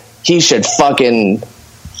like, he should fucking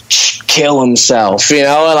kill himself, and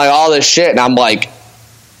like all this shit. And I'm like,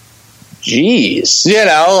 geez,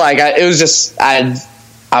 like it was just, I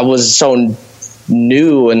was so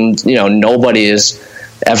new, and nobody has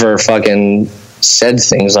ever fucking said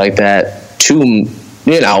things like that to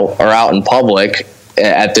or out in public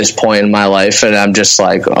at this point in my life. And I'm just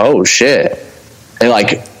like, oh shit. They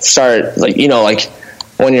like start like like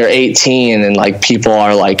when you're 18 and like people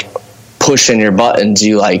are like pushing your buttons,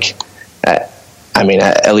 you like, I mean,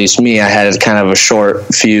 at least me, I had kind of a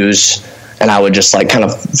short fuse, and I would just like kind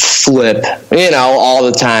of flip, all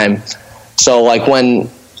the time. So like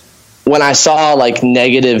when I saw like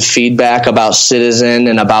negative feedback about Citizen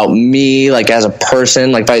and about me, like as a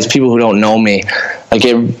person, like by these people who don't know me, like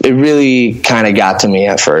it really kind of got to me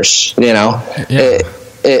at first, Yeah.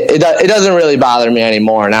 It doesn't really bother me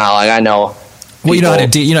anymore now. Like I know. Well, you know how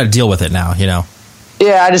to deal with it now.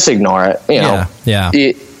 Yeah, I just ignore it. Yeah.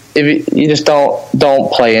 You just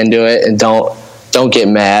don't play into it, and don't get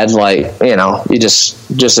mad. Like you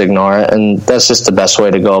just ignore it, and that's just the best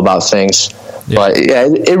way to go about things. Yeah. But yeah,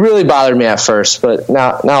 it really bothered me at first, but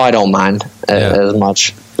now I don't mind as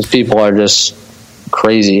much, because people are just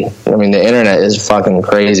crazy. I mean, the internet is fucking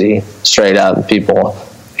crazy, straight up. People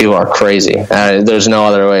are crazy. There's no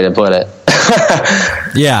other way to put it.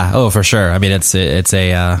 Yeah. Oh, for sure. I mean, it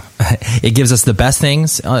gives us the best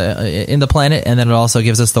things in the planet, and then it also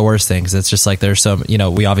gives us the worst things. It's just like there's some,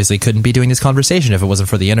 we obviously couldn't be doing this conversation if it wasn't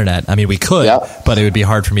for the internet. I mean, we could, but it would be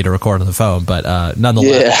hard for me to record on the phone. But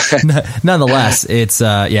nonetheless, it's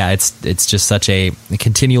just such a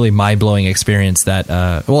continually mind-blowing experience that,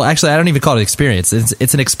 well, actually, I don't even call it an experience.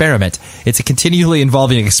 It's an experiment. It's a continually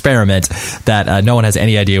involving experiment that no one has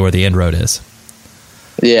any idea where the end road is.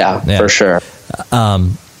 Yeah, for sure.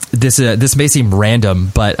 This may seem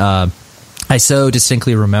random, but I so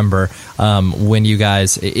distinctly remember when you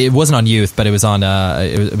guys, it wasn't on Youth, but it was on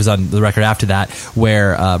the record after that,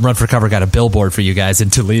 where Run for Cover got a billboard for you guys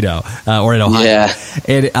in Toledo or in Ohio. Yeah.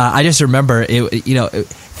 And I just remember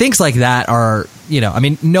things like that are, I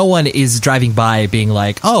mean, no one is driving by being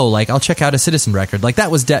like, oh, like I'll check out a Citizen record. Like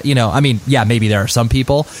that was, I mean, yeah, maybe there are some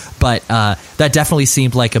people, but that definitely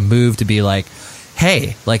seemed like a move to be like,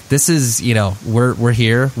 hey, like this is, we're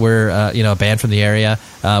here. We're, a band from the area.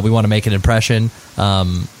 We want to make an impression.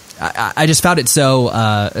 I just found it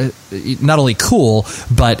so not only cool,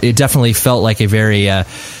 but it definitely felt like a very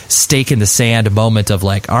stake in the sand moment of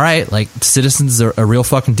like, all right, like Citizens are a real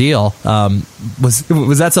fucking deal. Was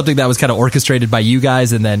that something that was kind of orchestrated by you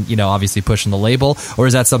guys and then, obviously pushing the label? Or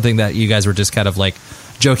is that something that you guys were just kind of like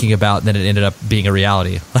joking about and then it ended up being a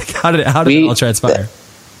reality? Like how did it all transpire?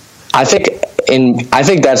 I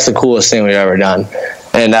think that's the coolest thing we've ever done,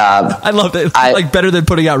 and I loved it. Like better than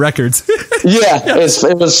putting out records. Yeah,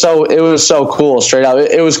 it was so cool. Straight up,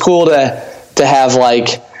 it was cool to have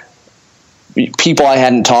like people I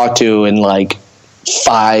hadn't talked to in like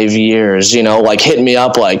 5 years. Like hitting me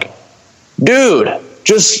up like, dude, I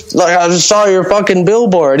just saw your fucking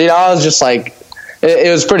billboard. I was just like, it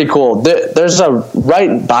was pretty cool. There's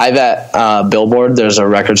right by that billboard. There's a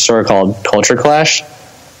record store called Culture Clash.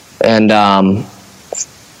 And I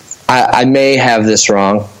may have this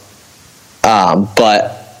wrong,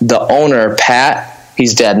 but the owner, Pat,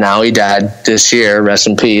 he's dead now. He died this year. Rest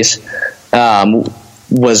in peace. He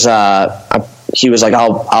was like,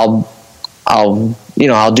 I'll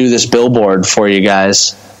do this billboard for you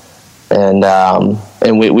guys.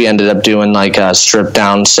 And we ended up doing like a stripped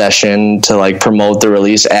down session to like promote the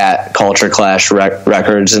release at Culture Clash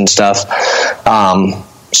Records and stuff.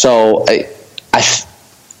 So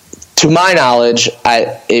to my knowledge,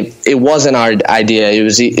 it wasn't our idea.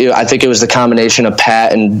 I think it was the combination of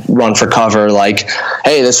Pat and Run for Cover. Like,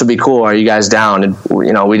 hey, this would be cool. Are you guys down? And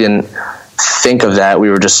we didn't think of that. We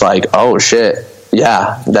were just like, oh shit,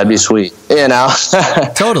 yeah, that'd be sweet.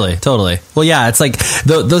 Totally. Well, yeah, it's like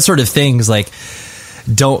those sort of things like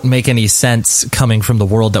don't make any sense coming from the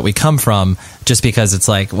world that we come from, just because it's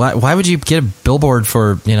like, why would you get a billboard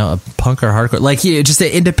for, a punk or hardcore? Like, just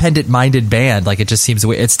an independent minded band. Like, it just seems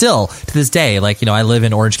weird. It's still to this day, like, I live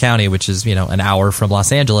in Orange County, which is, an hour from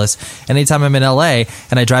Los Angeles. And anytime I'm in LA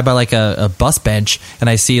and I drive by like a bus bench and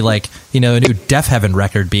I see like, a new Deaf Heaven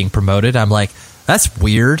record being promoted, I'm like, that's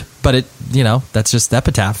weird. But that's just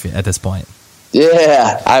epitaph at this point.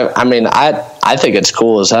 Yeah, I think it's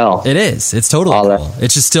cool as hell. It is. It's totally cool.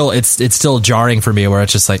 It's just still it's still jarring for me, where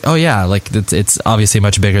it's just like, oh yeah, like it's obviously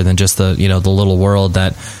much bigger than just the the little world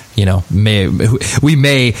that we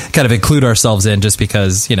may kind of include ourselves in, just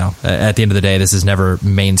because at the end of the day, this is never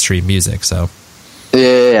mainstream music. So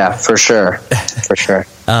yeah, for sure.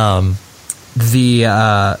 Your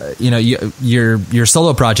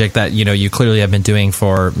solo project that you clearly have been doing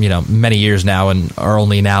for many years now, and are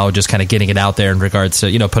only now just kind of getting it out there in regards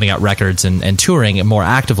to putting out records and touring more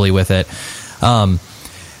actively with it.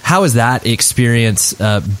 How has that experience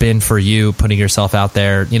been for you, putting yourself out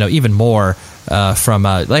there even more from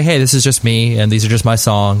like, hey, this is just me and these are just my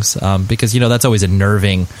songs, because that's always a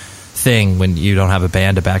nerving thing when you don't have a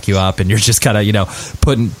band to back you up and you're just kind of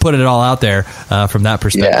putting it all out there from that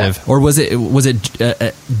perspective. Yeah. Or was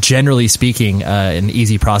it generally speaking an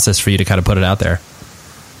easy process for you to kind of put it out there?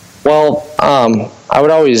 Well, I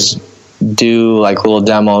would always do like little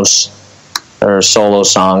demos or solo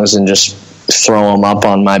songs and just throw them up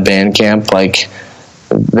on my Bandcamp, like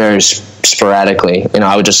very sporadically.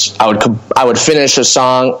 I would finish a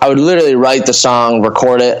song. I would literally write the song,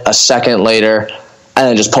 record it a second later, and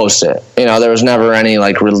then just post it. There was never any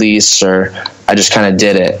like release, or I just kind of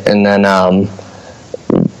did it. And then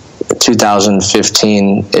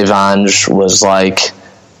 2015 Evange was like,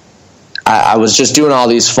 I was just doing all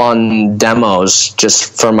these fun demos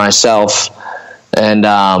just for myself. And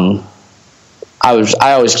I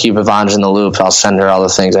always keep Evange in the loop. I'll send her all the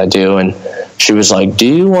things I do. And she was like, do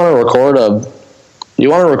you want to record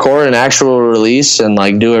an actual release and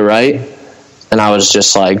like do it right? And I was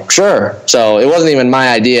just like, sure. So it wasn't even my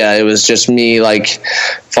idea. It was just me like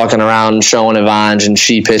fucking around showing Evange, and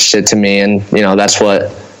she pitched it to me. And, that's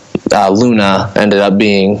what Luna ended up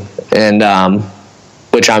being. And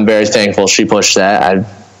which I'm very thankful she pushed that.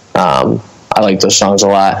 I like those songs a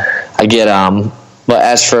lot. I get, but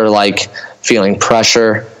as for like feeling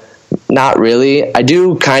pressure, not really. I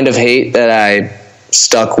do kind of hate that I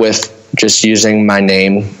stuck with just using my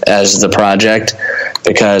name as the project,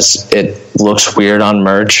 because it looks weird on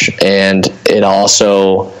merch, and it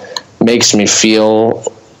also makes me feel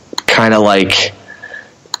kind of like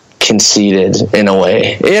conceited in a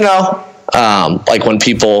way, like when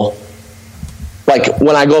people, like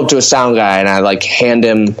when I go up to a sound guy and I like hand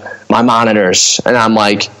him my monitors and I'm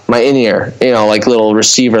like, my in-ear, like little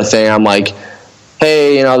receiver thing, I'm like,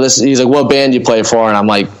 hey, he's like, what band do you play for? And I'm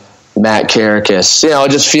like, Matt Kerekes.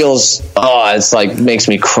 It just feels, it's like makes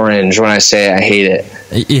me cringe when I say it. I hate it.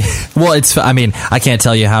 Well, I can't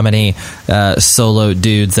tell you how many solo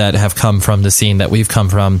dudes that have come from the scene that we've come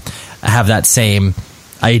from have that same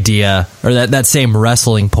idea, or that same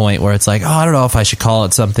wrestling point where it's like, I don't know if I should call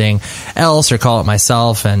it something else or call it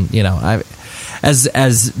myself. And,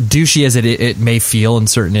 as douchey as it may feel in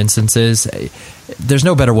certain instances, there's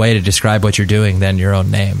no better way to describe what you're doing than your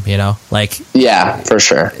own name, like, yeah, for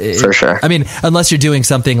sure. I mean, unless you're doing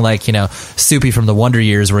something like, Soupy from the Wonder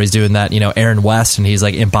Years, where he's doing that, Aaron West, and he's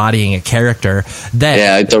like embodying a character,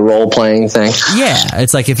 then like the role playing thing. Yeah.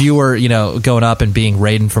 It's like if you were, going up and being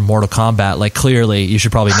Raiden from Mortal Kombat, like clearly you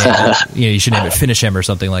should probably name it, you should name it Finish Him or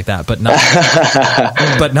something like that, but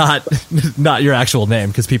not your actual name,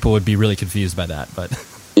 because people would be really confused by that. But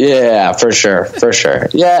yeah, for sure.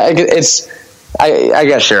 Yeah. I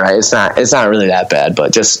guess you're right. It's not really that bad,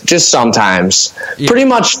 but just sometimes. Yeah. Pretty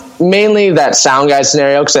much mainly that sound guy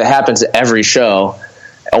scenario, because it happens at every show.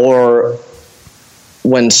 Or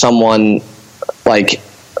when someone, like,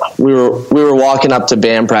 we were walking up to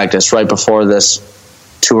band practice right before this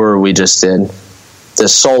tour we just did,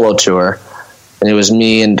 this solo tour, and it was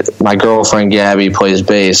me and my girlfriend Gabby plays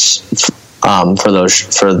bass for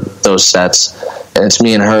those sets. and it's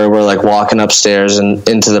me and her. We're like walking upstairs and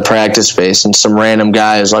into the practice space, and some random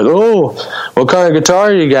guy is like, "Oh, what kind of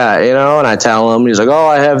guitar you got?" You know, and I tell him, he's like, "Oh,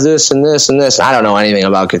 I have this and this and this." I don't know anything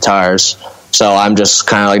about guitars, so I'm just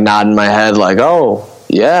kind of like nodding my head, like, "Oh,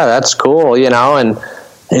 yeah, that's cool," you know. And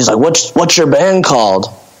he's like, "What's your band called?"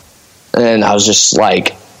 And I was just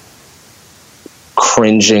like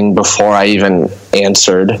cringing before I even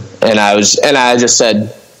answered, and I just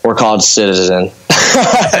said, "We're called Citizen."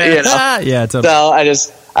 You know? Yeah, totally. So I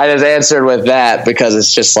just answered with that, because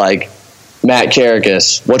it's just like, Matt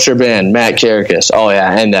Kerekes, what's your band? Matt Kerekes. Oh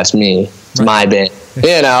yeah, and that's me. It's my band.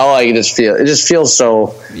 You know, like it just feels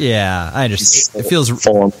so. Yeah, I understand. It feels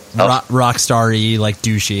rock star-y, like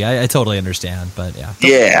douchey. I totally understand, but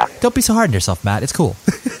yeah. Don't be so hard on yourself, Matt. It's cool.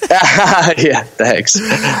 Yeah, thanks.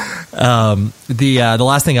 The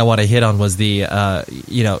last thing I want to hit on was the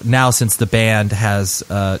now, since the band has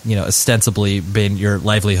ostensibly been your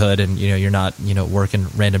livelihood, and you're not working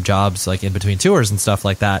random jobs like in between tours and stuff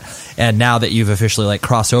like that, and now that you've officially like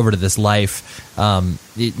crossed over to this life,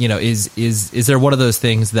 is there one of those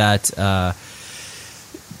things that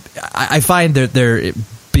I find that there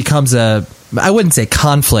becomes a, I wouldn't say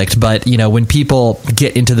conflict, but when people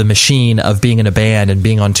get into the machine of being in a band and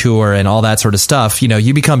being on tour and all that sort of stuff,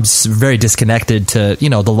 you become very disconnected to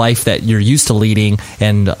the life that you're used to leading,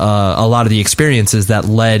 and a lot of the experiences that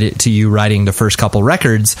led to you writing the first couple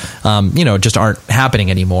records just aren't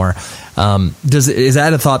happening anymore. Is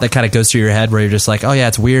that a thought that kind of goes through your head, where you're just like, oh yeah,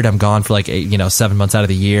 it's weird, I'm gone for like 7 months out of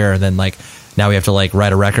the year, and then like now we have to like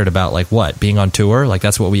write a record about like what, being on tour? Like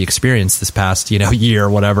that's what we experienced this past year or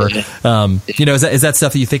whatever. Is that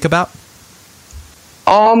stuff that you think about?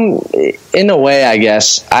 In a way, I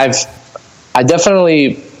guess I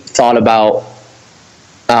definitely thought about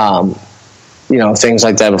things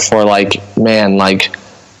like that before. Like, man, like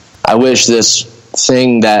I wish this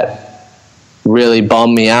thing that really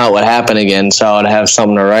bummed me out would happen again, so I'd have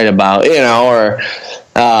something to write about,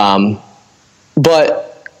 but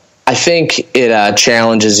I think it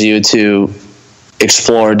challenges you to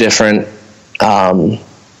explore different,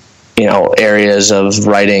 areas of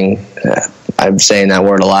writing. I'm saying that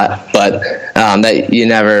word a lot, but that you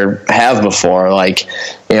never have before. Like,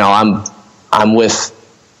 I've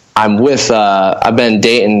been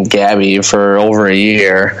dating Gabby for over a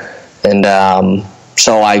year, and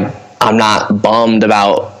so I'm not bummed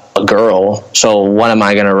about a girl. So what am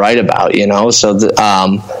I going to write about? So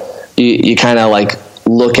you kind of like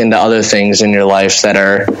look into other things in your life that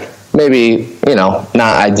are maybe not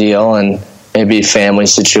ideal, and maybe family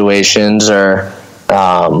situations, or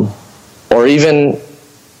even,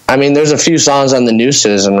 there's a few songs on the new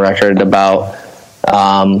Citizen record about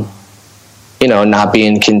not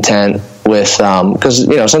being content with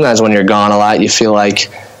because sometimes when you're gone a lot, I feel like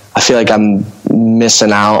I'm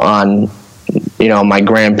missing out on my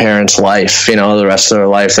grandparents' life, the rest of their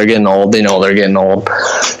life. They're getting old, they're getting old.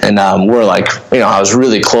 And we're like, I was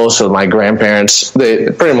really close with my grandparents. They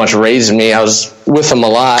pretty much raised me. I was with them a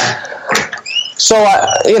lot. So,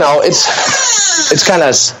 it's kind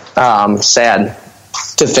of sad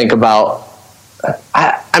to think about.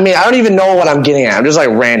 I don't even know what I'm getting at. I'm just like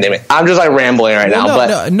rambling right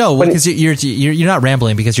now. No, because you're not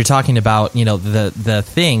rambling, because you're talking about, the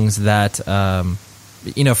things that,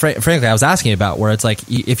 frankly, I was asking about, where it's like,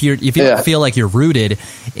 if you don't feel like you're rooted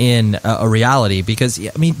in a reality, because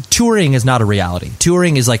touring is not a reality.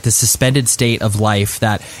 Touring is like the suspended state of life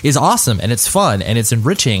that is awesome, and it's fun, and it's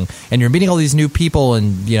enriching, and you're meeting all these new people,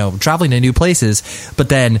 and traveling to new places. But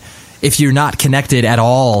then if you're not connected at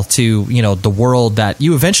all to the world that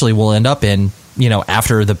you eventually will end up in,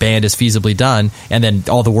 after the band is feasibly done, and then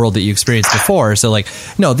all the world that you experienced before. So like,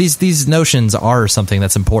 no, these notions are something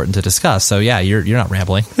that's important to discuss. So yeah, you're not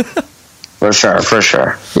rambling. For sure.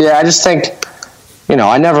 Yeah, I just think,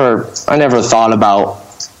 I never thought about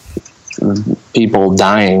people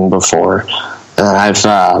dying before. I've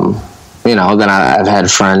had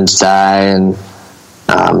friends die, and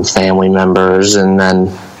family members, and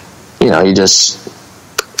then you just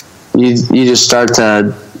start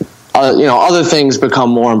to. Other things become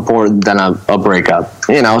more important than a breakup,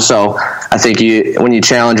 so I think when you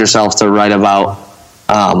challenge yourself to write about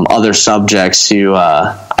other subjects,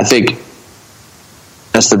 I think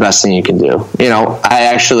that's the best thing you can do.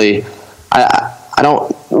 I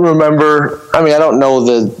don't remember, I don't know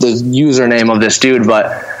the username of this dude,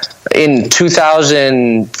 but in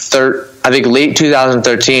 2013, I think late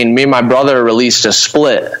 2013, me and my brother released a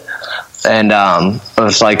split, and it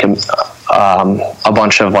was like a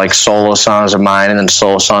bunch of like solo songs of mine and then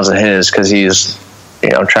solo songs of his, because he's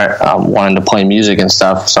wanting to play music and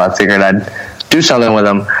stuff. So I figured I'd do something with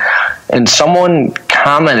him, and someone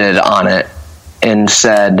commented on it and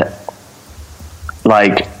said,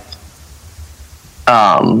 like,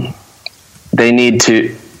 they need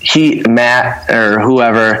to, Matt or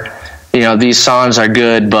whoever, these songs are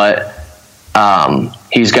good, but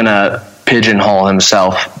he's gonna pigeonhole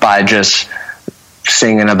himself by just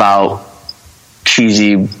singing about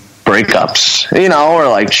cheesy breakups, or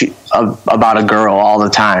like about a girl all the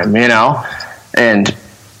time, and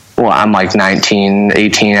I'm like 18 or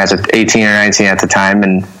 19 at the time,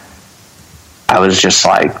 and I was just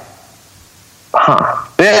like,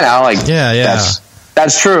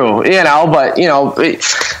 that's true, but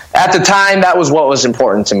at the time that was what was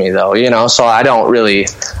important to me though, so I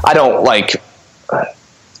don't like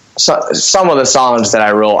some of the songs that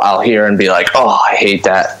I wrote, I'll hear and be like, oh, I hate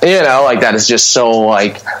that, like that is just so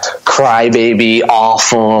like crybaby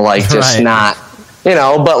awful, like just right. Not,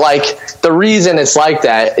 but like the reason it's like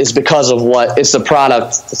that is because of it's a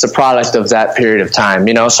product of that period of time,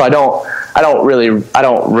 so I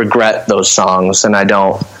don't regret those songs, and I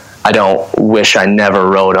don't wish I never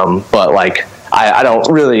wrote them, but like I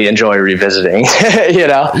don't really enjoy revisiting,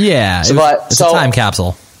 Yeah, it's a time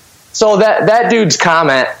capsule. So that dude's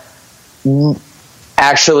comment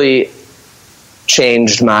actually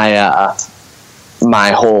changed my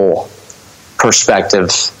my whole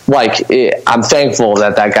perspective. Like, I'm thankful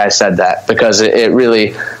that guy said that, because it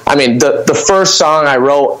really, I mean, the first song I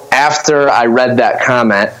wrote after I read that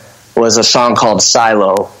comment was a song called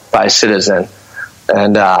Silo by Citizen.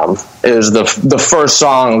 And it was the first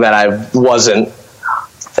song that I wasn't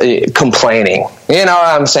complaining. You know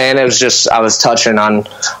what I'm saying? It was just, I was touching on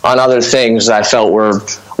other things that I felt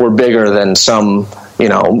were bigger than some,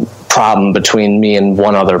 problem between me and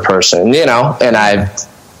one other person, and I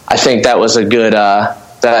think that was a good,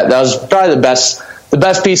 that was probably the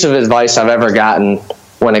best piece of advice I've ever gotten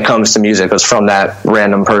when it comes to music, was from that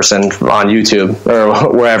random person on YouTube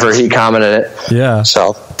or wherever he commented it. Yeah.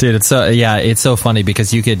 So, dude, it's so funny,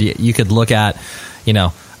 because you could look at,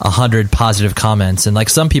 100 positive comments, and like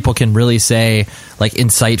some people can really say like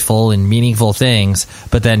insightful and meaningful things,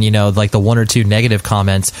 but then like the one or two negative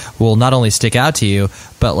comments will not only stick out to you,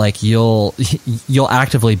 but like you'll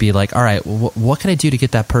actively be like, all right, what can I do to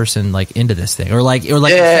get that person like into this thing, or like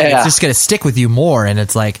it's just gonna stick with you more. And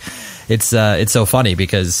it's like it's so funny,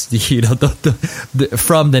 because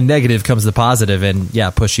from the negative comes the positive, and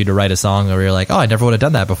push you to write a song where you're like, oh, I never would have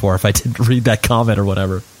done that before if I didn't read that comment or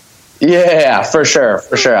whatever. Yeah, for sure.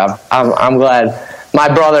 I'm glad.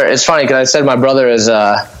 My brother, it's funny because I said my brother is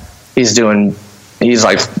he's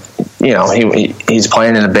like, he's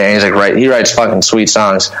playing in a band. He's like, he writes fucking sweet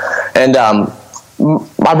songs, and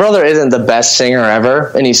my brother isn't the best singer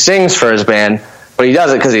ever, and he sings for his band, but he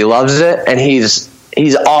does it because he loves it, and he's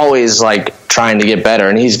always like trying to get better,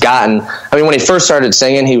 and when he first started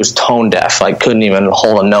singing, he was tone deaf, like couldn't even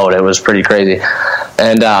hold a note. It was pretty crazy,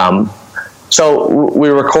 and so we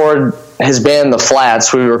record his band, The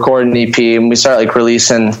Flats. We record an EP, and we start like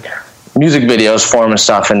releasing music videos for him and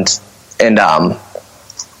stuff. And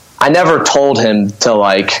I never told him to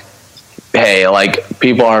like, hey, like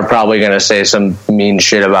people are probably going to say some mean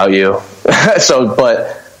shit about you.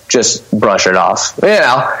 But just brush it off,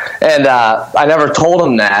 And I never told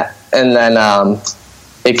him that. And then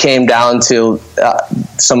it came down to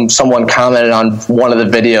someone commented on one of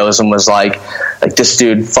the videos and was like this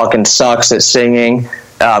dude fucking sucks at singing.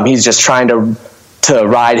 He's just trying to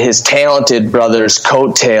ride his talented brother's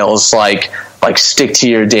coattails, like stick to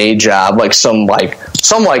your day job, like some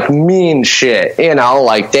mean shit,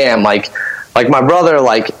 like damn, like my brother,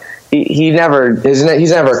 like he's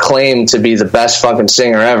never claimed to be the best fucking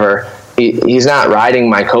singer ever. He's not riding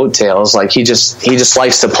my coattails. Like he just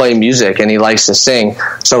likes to play music and he likes to sing,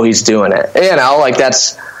 so he's doing it. Like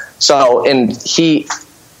that's so. And he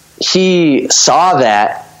saw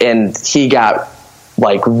that and he got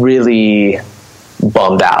like really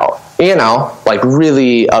bummed out, like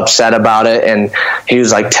really upset about it. And he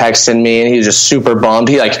was like texting me and he was just super bummed.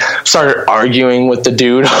 He like started arguing with the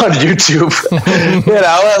dude on YouTube, and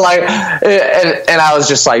I was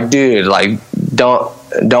just like, dude, like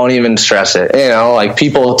don't even stress it. Like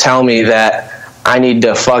people tell me that I need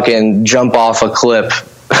to fucking jump off a cliff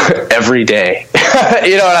every day.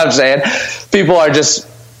 You know what I'm saying?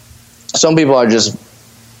 Some people are just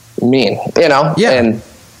mean, Yeah. And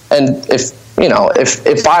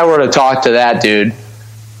if I were to talk to that dude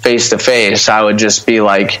face to face, I would just be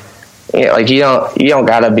like, you don't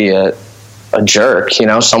gotta be a jerk.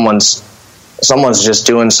 Someone's just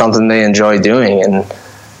doing something they enjoy doing, and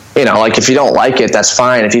like if you don't like it, that's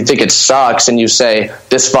fine. If you think it sucks and you say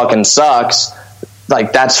this fucking sucks,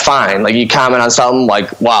 like that's fine. Like you comment on something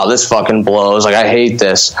like, wow, this fucking blows, like I hate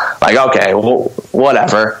this, like okay, well,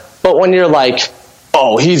 whatever. But when you're like,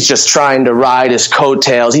 oh, he's just trying to ride his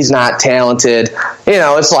coattails, he's not talented, you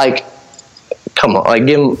know, it's like, come on, like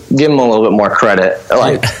give him a little bit more credit.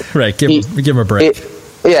 Like, right, give him a break.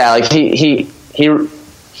 Like he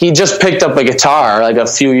just picked up a guitar like a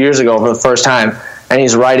few years ago for the first time, and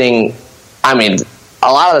he's writing. I mean,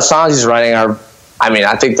 a lot of the songs he's writing are, I mean,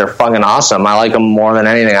 I think they're fucking awesome. I like them more than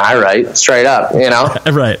anything I write, straight up, you know?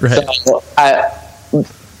 Right. So I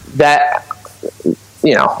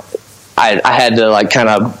had to like kind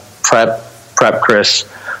of prep Chris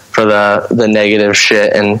for the negative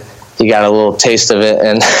shit, and he got a little taste of it,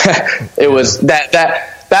 and it was that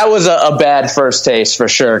was a bad first taste for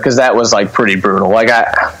sure, because that was like pretty brutal. Like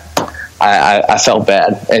I felt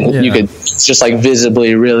bad, and you could just like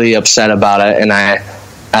visibly really upset about it, and I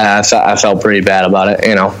felt pretty bad about it,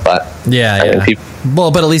 you know. But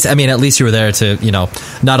well, but at least you were there to, you know,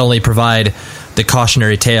 not only provide the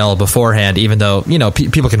cautionary tale beforehand, even though, you know,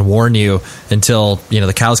 people can warn you until, you know,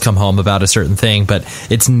 the cows come home about a certain thing, but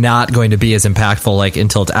it's not going to be as impactful like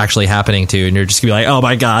until it's actually happening to you, and you're just gonna be like, oh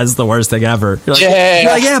my god, it's the worst thing ever. You're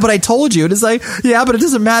like, yeah, but I told you. And it's like, yeah, but it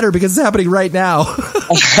doesn't matter because it's happening right now.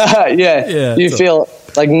 You feel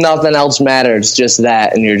like nothing else matters, just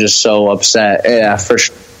that, and you're just so upset. Yeah, for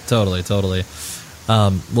sure. Totally.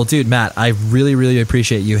 Well, dude, Matt, I really, really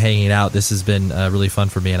appreciate you hanging out. This has been really fun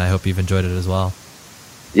for me, and I hope you've enjoyed it as well.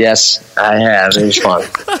 Yes, I have. It was fun.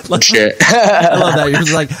 Shit. I love that.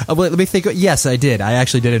 You're like, oh, let me think. Yes, I did. I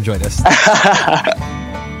actually did enjoy this. All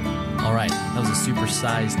right. That was a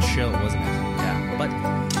supersized show, wasn't it? Yeah. But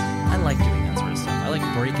I like doing that sort of stuff. I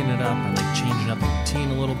like breaking it up. I like changing up the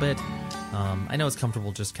routine a little bit. I know it's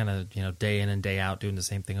comfortable just kind of, you know, day in and day out doing the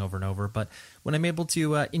same thing over and over, but when I'm able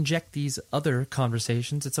to inject these other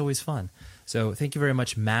conversations, it's always fun. So thank you very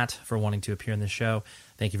much, Matt, for wanting to appear in this show.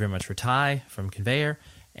 Thank you very much for Ty from Conveyor,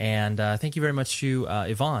 and thank you very much to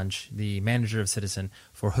Yvange, the manager of Citizen,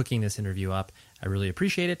 for hooking this interview up. I really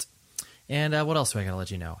appreciate it. And what else do I got to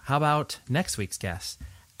let you know? How about next week's guest,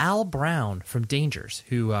 Al Brown from Dangers,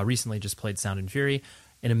 who recently just played Sound and Fury,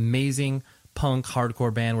 an amazing punk,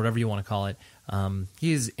 hardcore band, whatever you want to call it.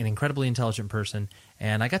 He's an incredibly intelligent person,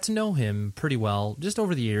 and I got to know him pretty well just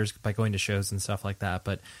over the years by going to shows and stuff like that,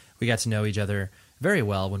 but we got to know each other very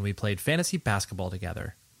well when we played fantasy basketball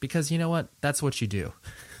together, because you know what? That's what you do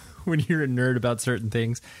when you're a nerd about certain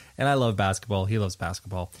things, and I love basketball, he loves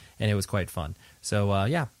basketball, and it was quite fun. So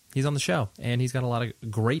yeah, he's on the show, and he's got a lot of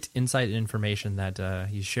great insight and information that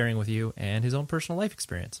he's sharing with you, and his own personal life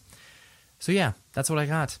experience. So yeah, that's what I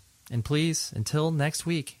got. And please, until next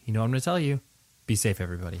week, you know what I'm going to tell you. Be safe,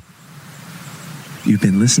 everybody. You've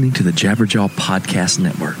been listening to the Jabberjaw Podcast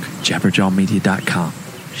Network, jabberjawmedia.com.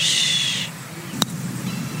 Shh.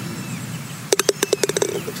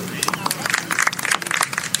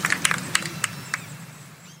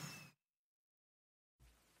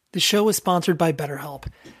 The show is sponsored by BetterHelp.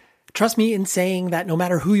 Trust me in saying that no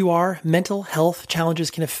matter who you are, mental health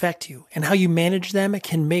challenges can affect you, and how you manage them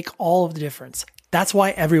can make all of the difference. That's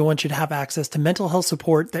why everyone should have access to mental health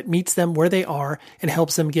support that meets them where they are and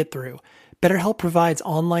helps them get through. BetterHelp provides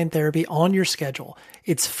online therapy on your schedule.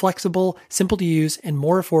 It's flexible, simple to use, and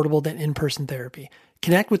more affordable than in-person therapy.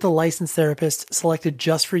 Connect with a licensed therapist selected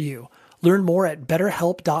just for you. Learn more at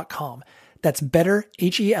betterhelp.com. That's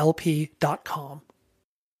betterhelp.com.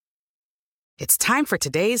 It's time for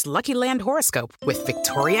today's Lucky Land horoscope with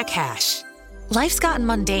Victoria Cash. Life's gotten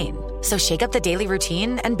mundane, so shake up the daily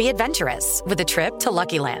routine and be adventurous with a trip to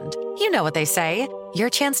Lucky Land. You know what they say, your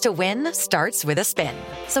chance to win starts with a spin.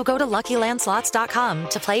 So go to LuckyLandSlots.com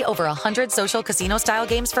to play over 100 social casino-style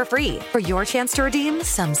games for free for your chance to redeem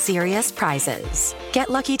some serious prizes. Get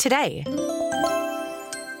lucky today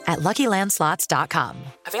at LuckyLandSlots.com.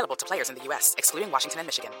 Available to players in the U.S., excluding Washington and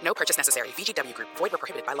Michigan. No purchase necessary. VGW Group. Void where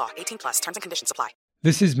prohibited by law. 18+. Terms and conditions apply.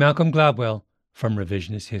 This is Malcolm Gladwell from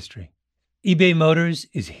Revisionist History. eBay Motors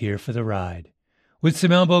is here for the ride. With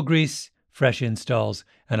some elbow grease, fresh installs,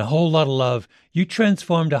 and a whole lot of love, you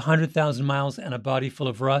transformed 100,000 miles and a body full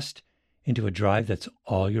of rust into a drive that's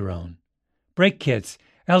all your own. Brake kits,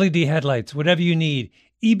 LED headlights, whatever you need,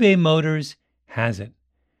 eBay Motors has it.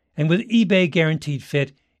 And with eBay Guaranteed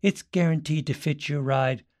Fit, it's guaranteed to fit your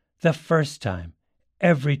ride the first time,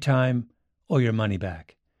 every time, or your money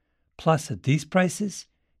back. Plus, at these prices,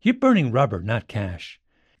 you're burning rubber, not cash.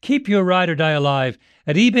 Keep your ride or die alive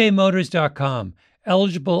at ebaymotors.com.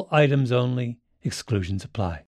 Eligible items only. Exclusions apply.